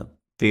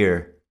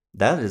 fear,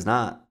 that is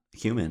not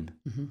human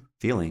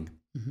feeling.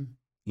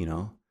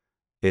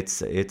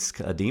 It's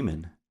a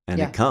demon,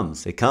 and it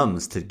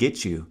comes to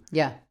get you.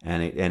 Yeah.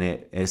 And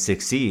it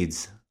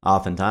succeeds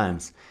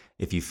oftentimes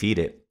if you feed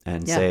it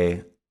and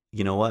say,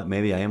 you know what,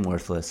 maybe I am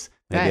worthless.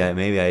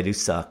 Maybe I do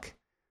suck.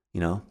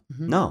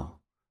 No,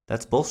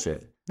 that's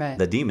bullshit. Right.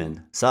 The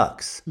demon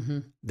sucks.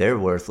 They're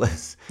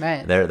worthless.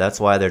 Right. That's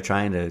why they're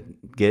trying to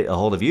get a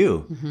hold of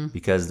you,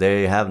 because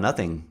they have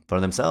nothing for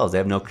themselves. They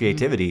have no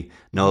creativity,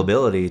 no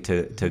ability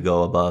to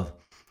go above.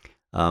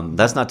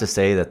 That's not to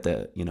say that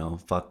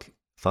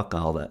fuck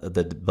all that.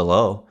 The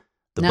below,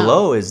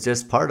 below is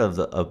just part of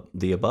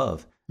the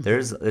above.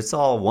 It's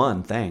all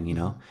one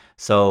thing,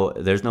 So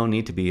there's no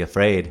need to be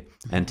afraid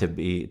and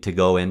to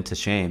go into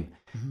shame.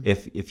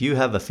 If you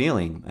have a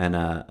feeling and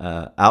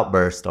a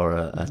outburst or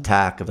a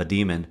attack of a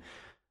demon,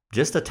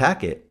 just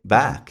attack it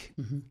back,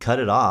 cut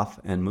it off,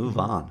 and move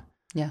on.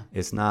 Yeah,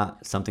 it's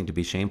not something to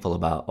be shameful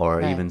about,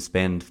 or even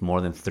spend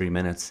more than 3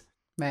 minutes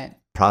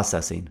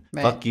processing.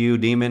 Fuck you,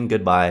 demon.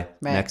 Goodbye.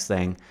 Next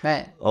thing.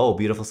 Oh,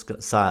 beautiful.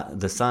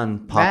 The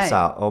sun pops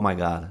out. Oh my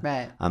God.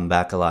 I'm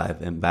back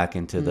alive and back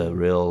into the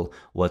real,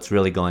 what's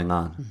really going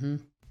on.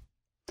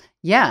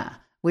 Yeah,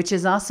 which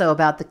is also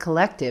about the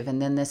collective,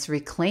 and then this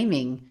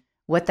reclaiming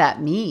what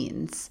that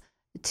means,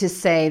 to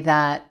say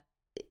that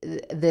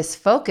this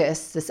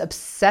focus, this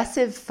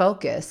obsessive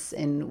focus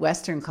in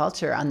Western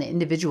culture on the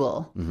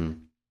individual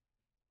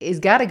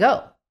is got to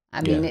go.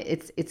 I mean,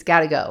 it's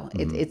got to go.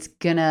 It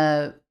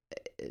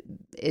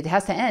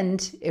has to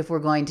end if we're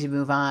going to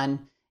move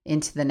on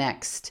into the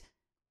next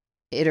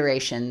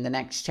iteration, the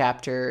next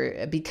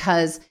chapter,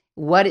 because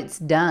what it's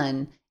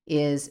done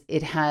is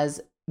it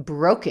has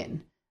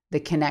broken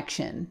the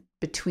connection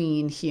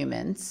between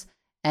humans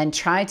and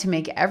try to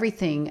make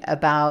everything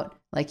about,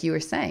 like you were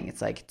saying,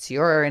 it's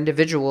your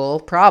individual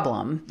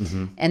problem.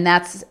 And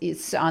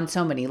it's on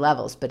so many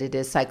levels, but it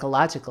is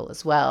psychological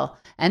as well,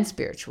 and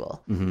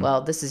spiritual. Well,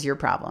 this is your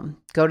problem.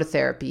 Go to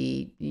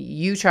therapy.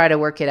 You try to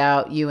work it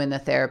out, you and the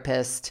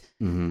therapist.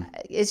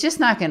 It's just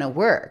not going to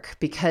work,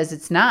 because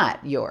it's not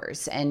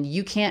yours, and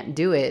you can't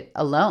do it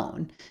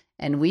alone.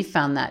 And we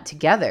found that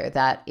together,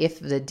 that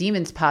if the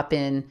demons pop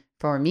in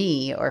for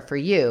me or for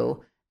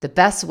you, the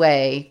best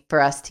way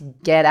for us to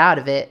get out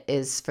of it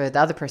is for the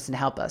other person to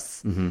help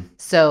us.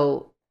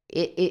 So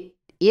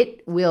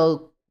it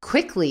will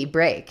quickly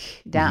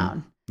break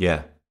down.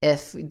 Yeah.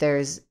 if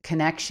there's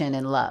connection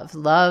and love.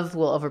 Love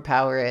will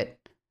overpower it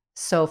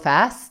so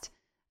fast.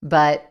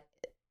 But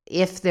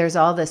if there's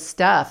all this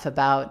stuff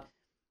about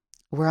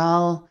we're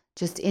all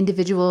just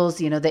individuals,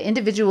 the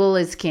individual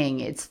is king.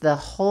 It's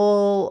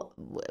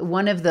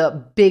one of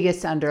the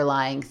biggest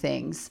underlying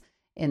things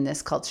in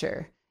this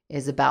culture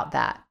is about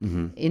that.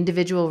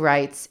 Individual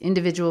rights,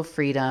 individual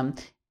freedom,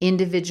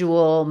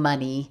 individual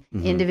money,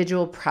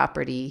 individual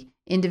property,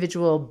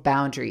 individual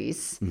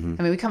boundaries. I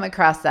mean, we come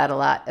across that a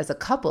lot as a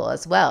couple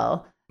as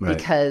well,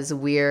 because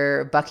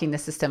we're bucking the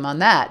system on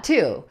that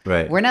too.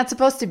 Right. We're not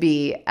supposed to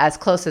be as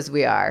close as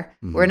we are.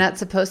 We're not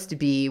supposed to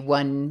be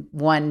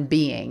one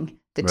being,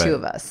 the two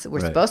of us. We're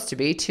supposed to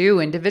be two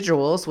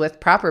individuals with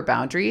proper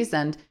boundaries,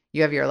 and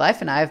you have your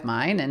life and I have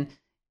mine. And,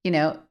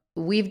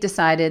 we've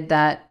decided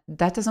that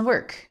doesn't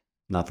work.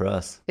 Not for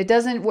us. It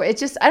doesn't.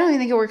 I don't even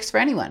think it works for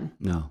anyone.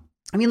 No.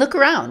 I mean, look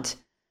around.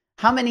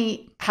 How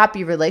many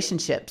happy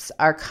relationships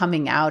are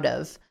coming out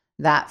of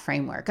that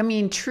framework? I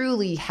mean,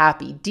 truly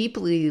happy,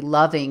 deeply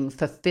loving,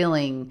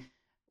 fulfilling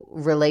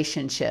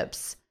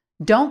relationships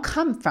don't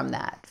come from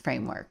that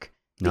framework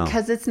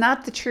because it's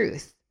not the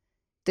truth.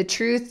 The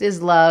truth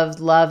is love.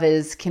 Love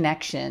is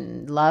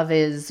connection. Love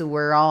is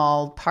we're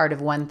all part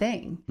of one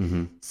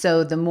thing.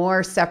 So the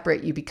more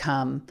separate you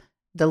become,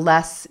 the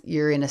less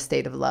you're in a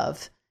state of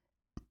love.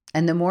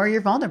 And the more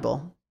you're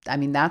vulnerable. I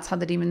mean, that's how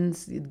the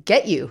demons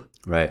get you.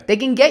 Right. They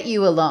can get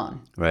you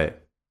alone. Right.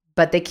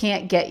 But they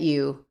can't get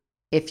you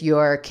if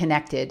you're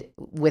connected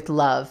with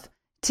love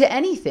to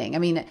anything. I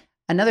mean,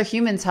 another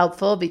human's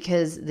helpful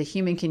because the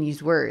human can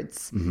use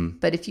words.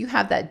 But if you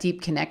have that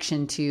deep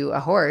connection to a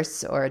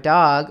horse or a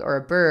dog or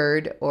a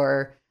bird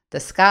or the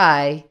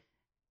sky,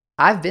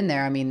 I've been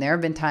there. I mean, there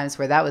have been times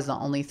where that was the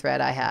only thread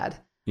I had.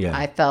 Yeah.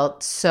 I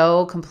felt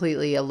so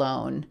completely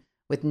alone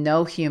with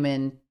no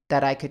human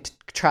that I could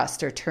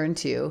trust or turn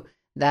to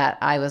that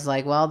I was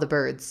like, well, the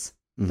birds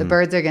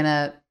are going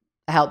to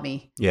help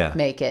me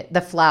make it.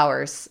 The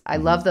flowers. I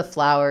love the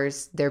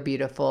flowers. They're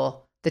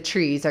beautiful. The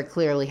trees are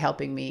clearly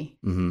helping me.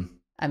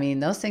 I mean,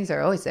 those things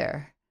are always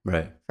there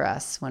for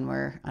us when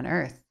we're on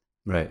Earth.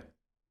 Right.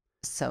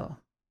 So.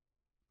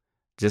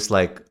 Just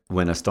like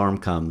when a storm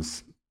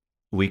comes,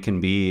 we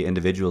can be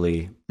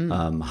individually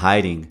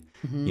hiding.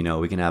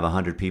 We can have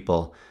 100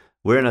 people.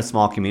 We're in a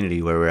small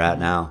community where we're at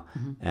now,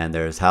 and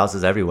there's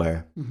houses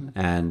everywhere.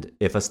 And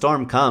if a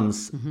storm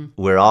comes,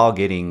 we're all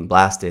getting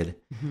blasted.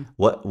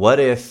 What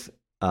if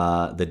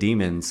the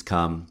demons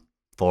come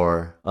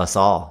for us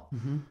all?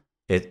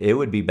 It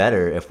would be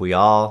better if we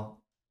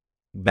all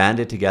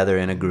banded together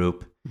in a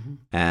group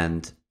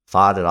and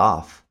fought it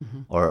off,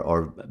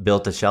 or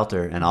built a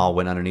shelter and all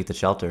went underneath the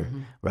shelter,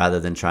 rather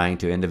than trying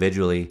to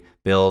individually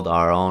build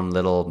our own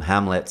little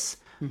hamlets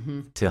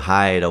to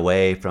hide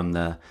away from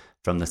the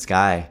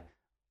sky.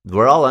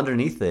 We're all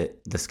underneath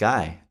the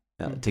sky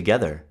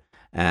together,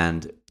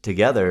 and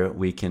together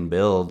we can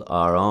build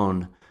our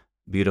own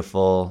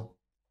beautiful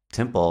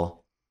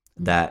temple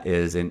that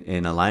is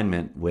in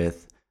alignment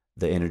with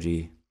the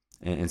energy,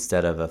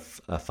 instead of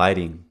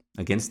fighting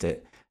against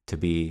it, to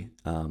be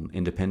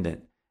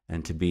independent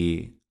and to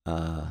be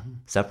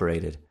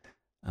separated.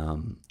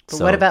 But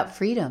what about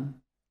freedom?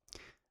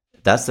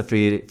 That's the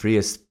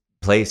freest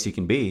place you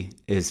can be,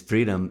 is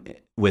freedom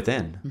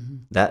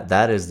within.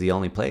 That is the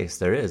only place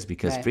there is,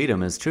 because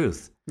freedom is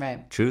truth.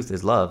 Right. Truth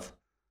is love.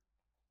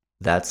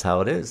 That's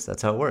how it is.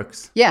 That's how it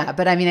works. Yeah,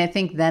 but I mean, I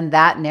think then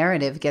that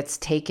narrative gets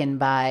taken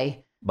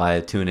by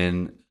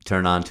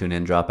turn on, tune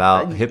in, drop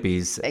out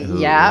hippies.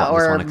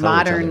 Or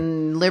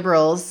modern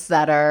liberals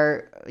that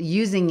are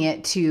using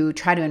it to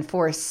try to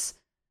enforce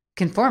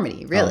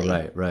conformity, really.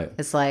 Oh, right.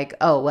 It's like,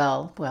 oh,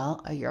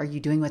 well, are you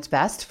doing what's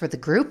best for the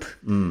group?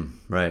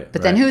 Right.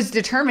 But then who's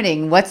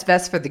determining what's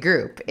best for the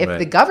group? If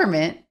the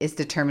government is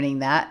determining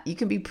that, you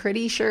can be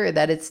pretty sure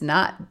that it's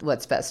not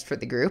what's best for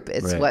the group.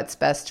 It's what's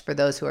best for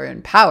those who are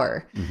in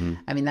power.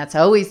 I mean, that's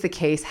always the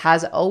case,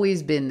 has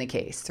always been the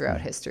case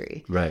throughout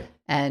history. Right.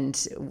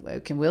 And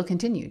will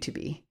continue to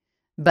be.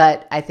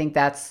 But I think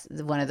that's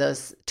one of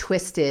those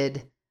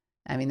twisted,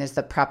 I mean, there's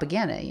the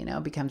propaganda,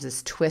 becomes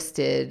this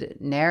twisted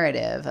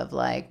narrative of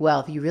like, well,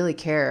 if you really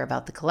care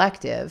about the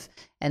collective,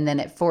 and then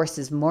it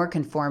forces more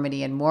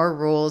conformity and more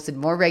rules and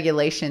more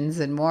regulations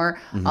and more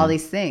all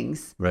these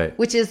things,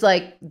 which is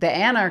like the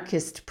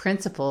anarchist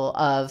principle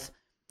of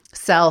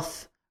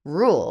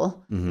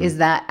self-rule, is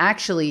that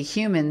actually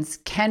humans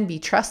can be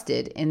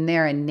trusted in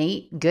their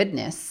innate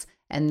goodness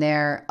and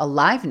their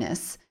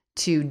aliveness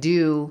to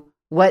do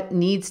what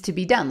needs to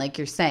be done. Like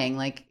you're saying,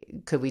 like,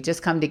 could we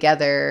just come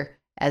together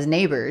as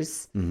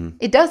neighbors?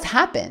 It does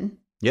happen.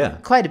 Yeah.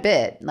 Quite a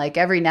bit. Like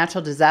every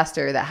natural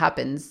disaster that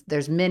happens,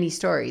 there's many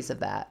stories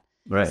of that.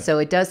 Right. So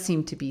it does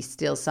seem to be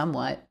still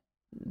somewhat,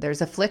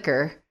 there's a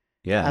flicker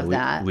of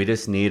that. We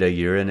just need a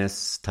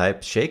Uranus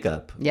type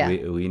shakeup. Yeah.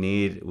 We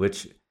need,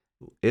 which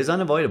is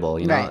unavoidable.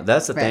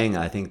 That's the thing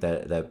I think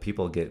that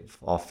people get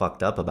all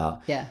fucked up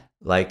about. Yeah.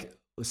 Like,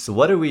 so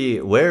where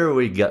are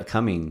we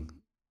coming?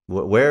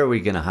 Where are we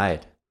going to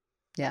hide?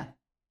 Yeah.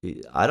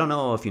 I don't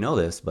know if you know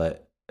this,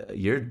 but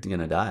you're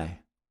going to die.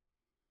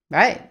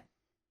 Right.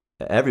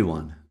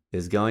 Everyone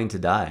is going to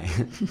die.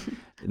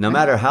 No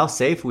matter how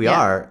safe we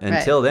are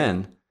until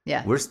then,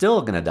 we're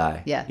still going to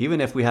die. Yeah.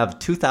 Even if we have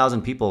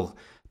 2,000 people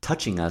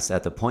touching us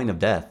at the point of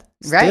death,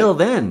 still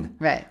then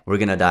we're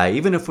going to die.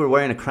 Even if we're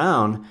wearing a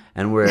crown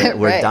and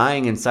we're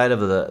dying inside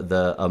of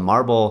a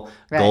marble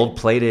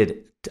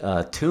gold-plated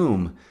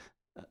tomb,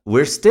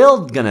 we're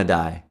still going to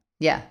die.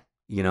 Yeah.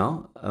 You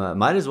know,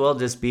 might as well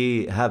just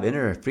have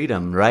inner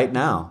freedom right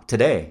now,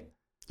 today.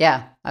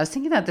 Yeah. I was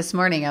thinking that this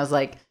morning. I was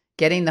like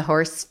getting the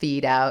horse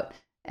feed out.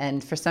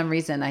 And for some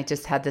reason, I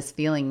just had this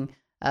feeling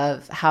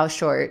of how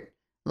short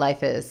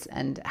life is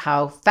and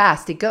how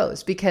fast it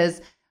goes,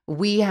 because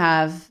we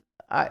have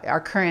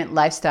our current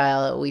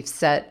lifestyle. We've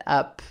set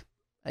up,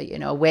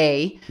 a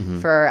way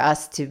for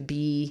us to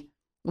be,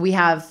 we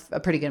have a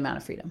pretty good amount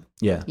of freedom.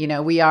 Yeah.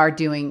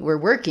 We're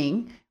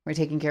working, we're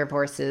taking care of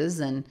horses,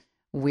 and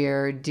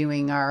we're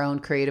doing our own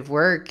creative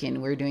work,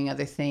 and we're doing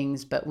other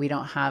things, but we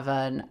don't have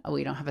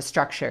a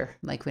structure.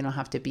 Like, we don't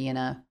have to be in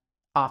a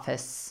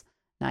office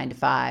 9 to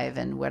 5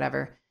 and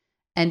whatever.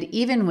 And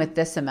even with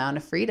this amount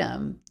of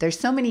freedom, there's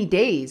so many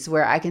days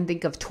where I can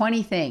think of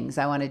 20 things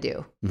I want to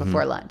do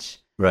before lunch.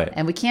 Right.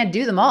 And we can't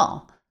do them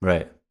all.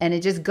 Right. And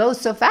it just goes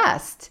so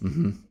fast.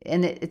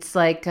 And it's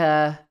like, what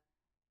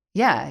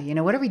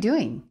are we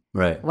doing?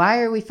 Right.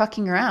 Why are we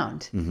fucking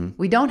around?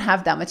 We don't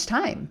have that much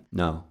time.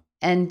 No.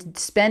 And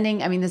spending,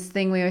 this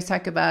thing we always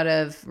talk about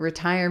of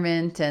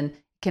retirement, and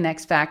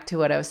connects back to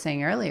what I was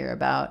saying earlier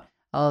about,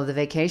 the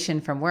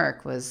vacation from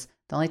work was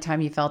the only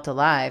time you felt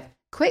alive.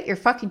 Quit your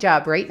fucking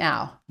job right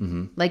now.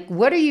 Like,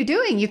 what are you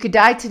doing? You could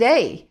die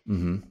today.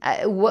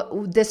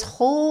 This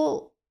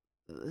whole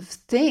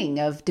thing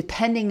of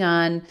depending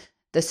on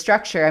the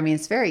structure,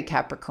 it's very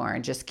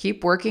Capricorn. Just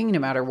keep working no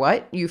matter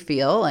what you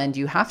feel, and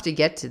you have to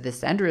get to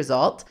this end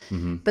result.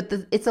 But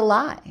it's a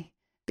lie,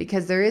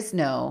 because there is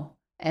no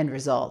end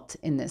result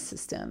in this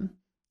system.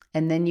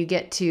 And then you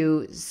get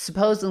to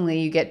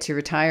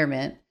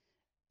retirement.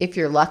 If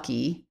you're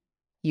lucky,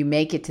 you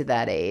make it to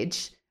that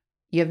age.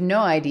 You have no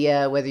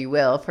idea whether you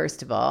will,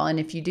 first of all. And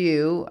if you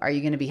do, are you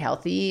going to be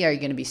healthy? Are you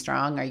going to be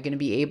strong? Are you going to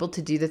be able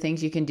to do the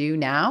things you can do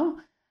now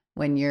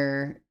when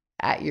you're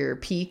at your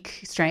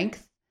peak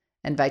strength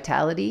and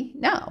vitality?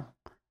 No,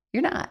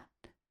 you're not.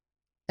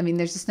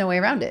 There's just no way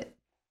around it.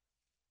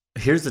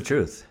 Here's the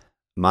truth.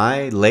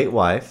 My late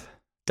wife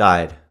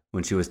died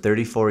when she was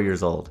 34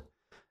 years old.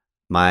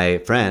 My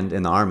friend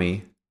in the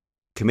Army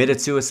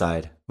committed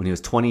suicide when he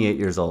was 28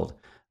 years old.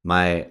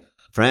 My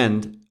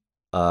friend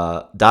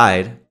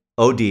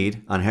OD'd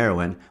on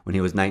heroin when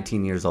he was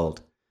 19 years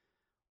old.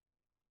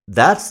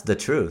 That's the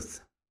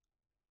truth.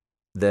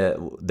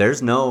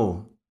 There's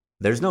no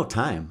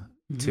time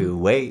to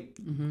wait,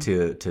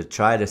 to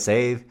try to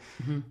save.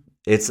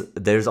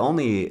 There's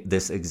only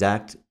this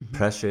exact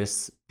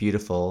precious,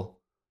 beautiful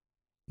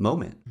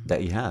moment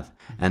that you have.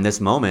 And this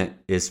moment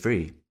is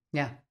free.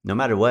 Yeah. No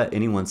matter what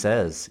anyone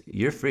says,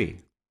 you're free.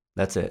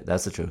 That's it.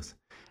 That's the truth.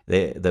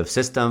 The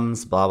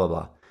systems, blah, blah,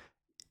 blah.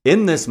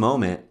 In this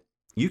moment,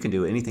 you can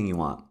do anything you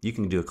want. You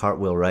can do a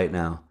cartwheel right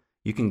now.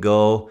 You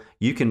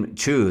can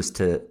choose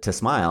to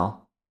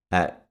smile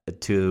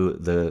to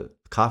the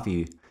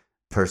coffee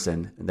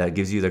person that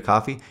gives you their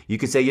coffee. You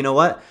could say, you know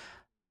what?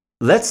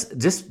 Let's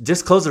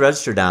just close the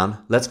register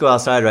down. Let's go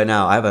outside right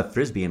now. I have a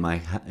Frisbee in my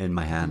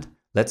hand.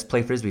 Let's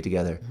play Frisbee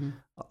together.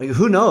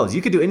 Who knows?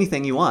 You could do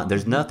anything you want.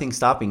 There's nothing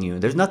stopping you.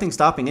 There's nothing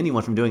stopping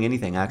anyone from doing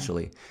anything,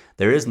 actually.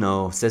 There is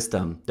no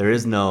system. There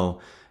is no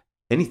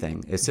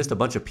anything. It's just a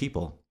bunch of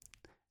people.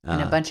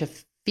 And a bunch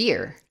of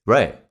fear.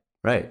 Right.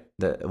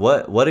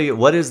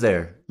 What is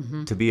there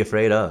to be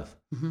afraid of?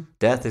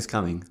 Death is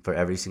coming for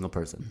every single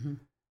person.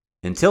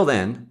 Until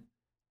then,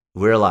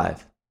 we're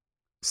alive.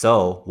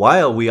 So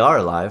while we are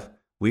alive,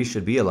 we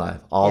should be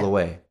alive all the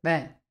way.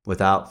 Right.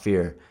 Without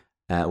fear,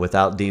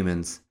 without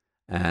demons,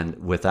 and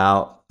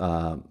without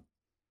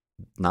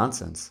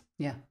nonsense.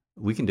 Yeah.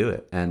 We can do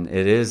it. And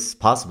it is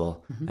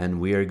possible.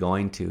 And we are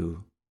going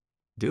to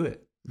do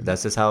it.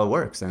 That's just how it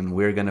works. And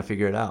we're going to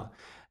figure it out.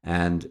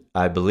 And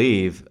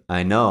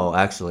I know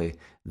actually,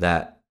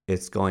 that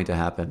it's going to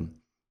happen.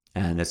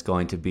 And it's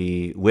going to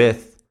be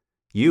with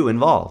you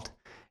involved.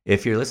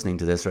 If you're listening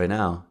to this right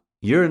now,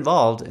 you're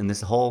involved in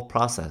this whole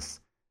process.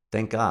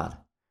 Thank God.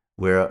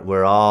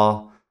 We're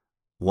all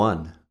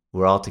one.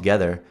 We're all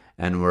together,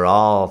 and we're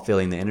all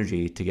feeling the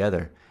energy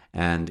together.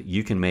 And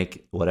you can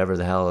make whatever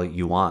the hell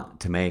you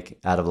want to make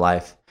out of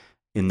life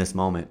in this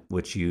moment,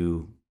 which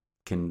you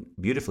can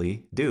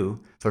beautifully do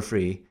for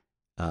free.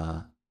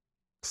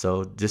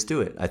 So just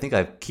do it. I think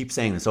I keep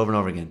saying this over and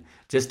over again.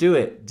 Just do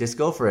it. Just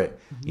go for it.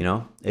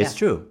 It's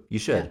true. You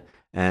should. Yeah.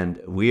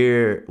 And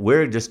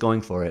we're just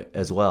going for it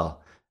as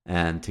well.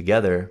 And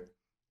together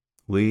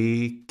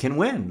we can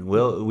win.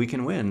 We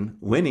can win.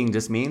 Winning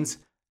just means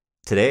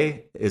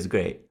today is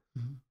great.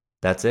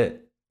 That's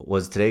it.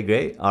 Was today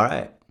great? All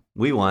right.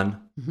 We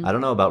won. I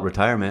don't know about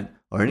retirement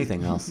or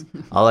anything else.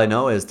 All I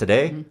know is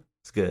today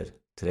was good.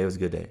 Today was a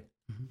good day.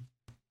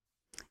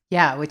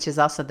 Yeah, which is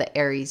also the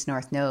Aries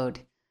North Node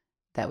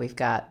that we've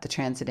got, the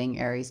transiting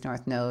Aries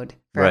North Node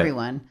for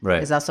everyone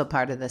Right. is also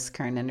part of this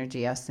current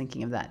energy. I was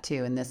thinking of that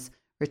too. And this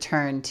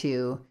return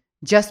to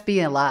just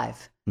be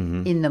alive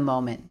in the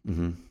moment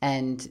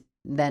and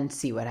then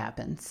see what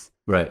happens.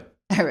 Right.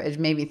 It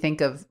made me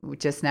think of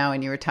just now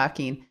when you were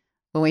talking,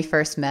 when we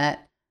first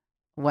met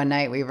one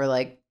night, we were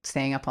like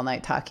staying up all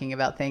night talking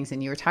about things.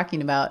 And you were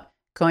talking about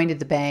going to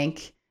the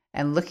bank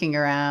and looking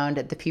around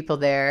at the people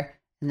there.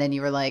 And then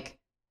you were like,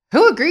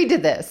 who agreed to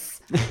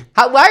this?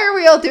 Why are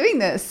we all doing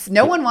this?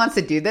 No one wants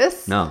to do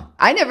this. No.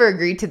 I never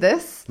agreed to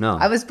this. No.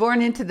 I was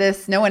born into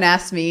this. No one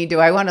asked me, do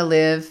I want to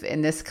live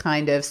in this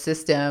kind of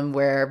system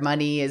where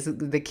money is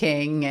the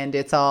king and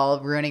it's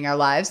all ruining our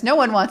lives? No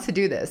one wants to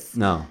do this.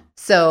 No.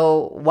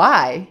 So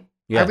why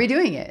are we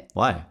doing it?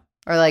 Why?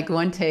 Or like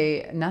one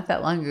day, not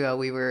that long ago,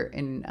 we were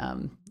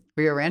in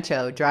Rio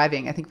Rancho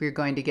driving. I think we were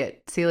going to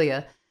get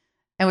Celia.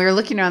 And we were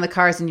looking around the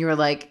cars and you were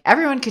like,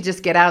 everyone could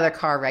just get out of their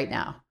car right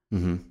now.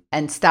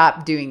 And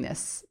stop doing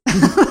this.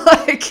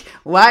 Like,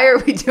 why are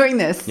we doing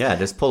this? Yeah,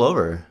 just pull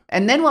over.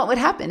 And then what would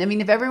happen? I mean,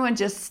 if everyone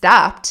just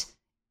stopped,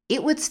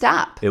 it would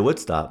stop. It would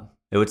stop.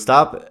 It would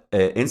stop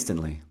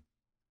instantly.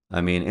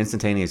 I mean,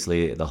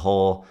 instantaneously, the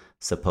whole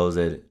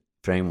supposed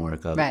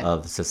framework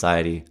of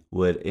society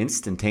would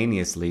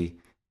instantaneously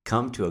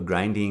come to a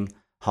grinding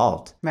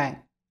halt. Right.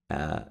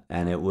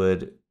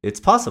 And it's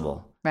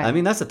possible. Right. I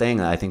mean, that's the thing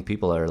that I think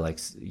people are like,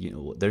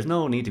 there's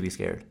no need to be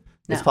scared.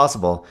 No. It's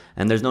possible,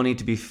 and there's no need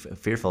to be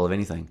fearful of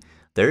anything.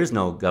 There is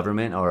no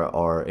government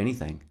or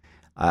anything.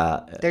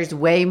 There's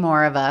way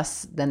more of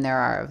us than there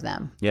are of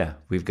them. Yeah,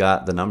 we've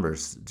got the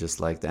numbers, just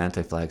like the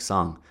Anti-Flag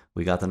song.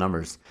 We got the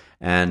numbers.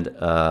 And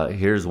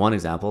here's one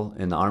example.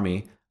 In the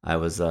Army, I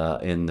was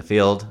in the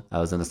field. I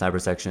was in the sniper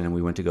section, and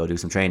we went to go do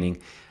some training.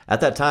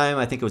 At that time,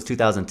 I think it was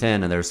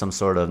 2010, and there was some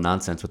sort of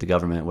nonsense with the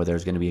government where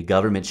there's going to be a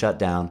government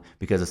shutdown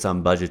because of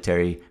some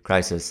budgetary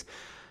crisis.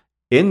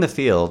 In the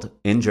field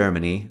in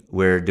Germany,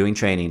 we're doing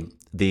training.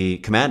 The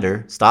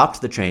commander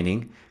stopped the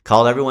training,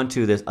 called everyone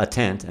to a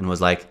tent, and was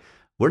like,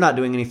 we're not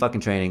doing any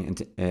fucking training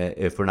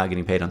if we're not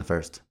getting paid on the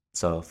first.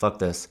 So fuck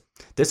this.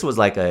 This was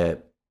like a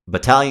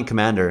battalion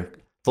commander,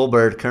 full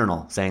bird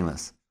colonel saying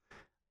this.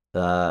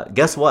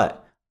 Guess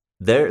what?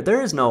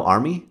 There is no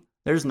army.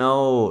 There's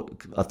no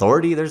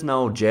authority. There's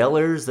no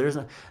jailers.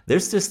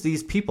 There's just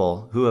these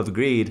people who have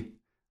agreed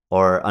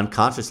or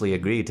unconsciously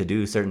agreed to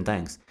do certain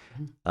things.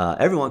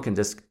 Everyone can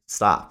just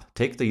stop,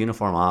 take the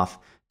uniform off,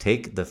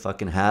 take the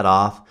fucking hat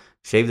off,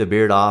 shave the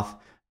beard off,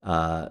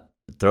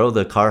 throw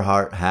the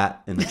Carhartt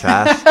hat in the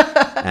trash,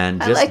 and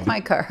just I like my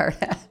Carhartt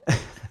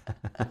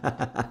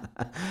hat.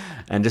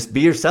 And just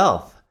be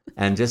yourself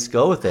and just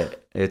go with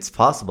it. It's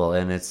possible,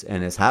 and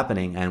it's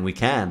happening, and we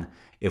can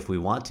if we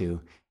want to,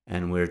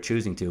 and we're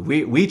choosing to.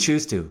 We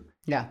choose to.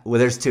 Yeah. Well,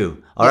 there's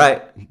two. All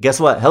right. Guess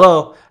what?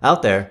 Hello,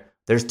 out there.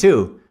 There's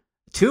two.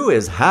 Two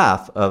is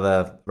half of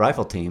a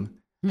rifle team.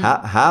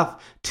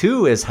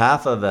 Two is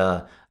half of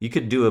a. You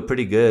could do a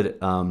pretty good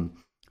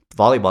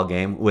volleyball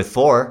game with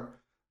four.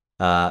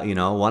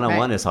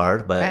 One-on-one is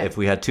hard, but if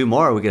we had two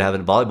more, we could have a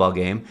volleyball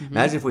game.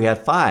 Imagine if we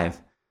had five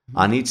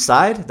on each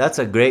side. That's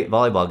a great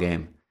volleyball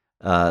game.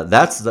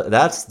 That's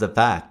the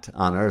fact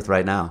on Earth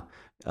right now.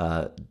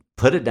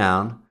 Put it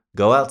down.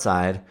 Go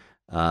outside.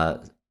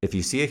 If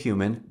you see a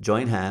human,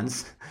 join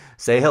hands,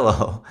 say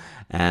hello,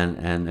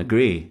 and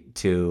agree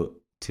to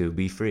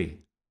be free.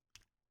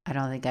 I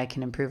don't think I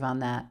can improve on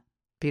that.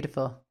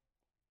 Beautiful.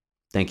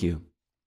 Thank you.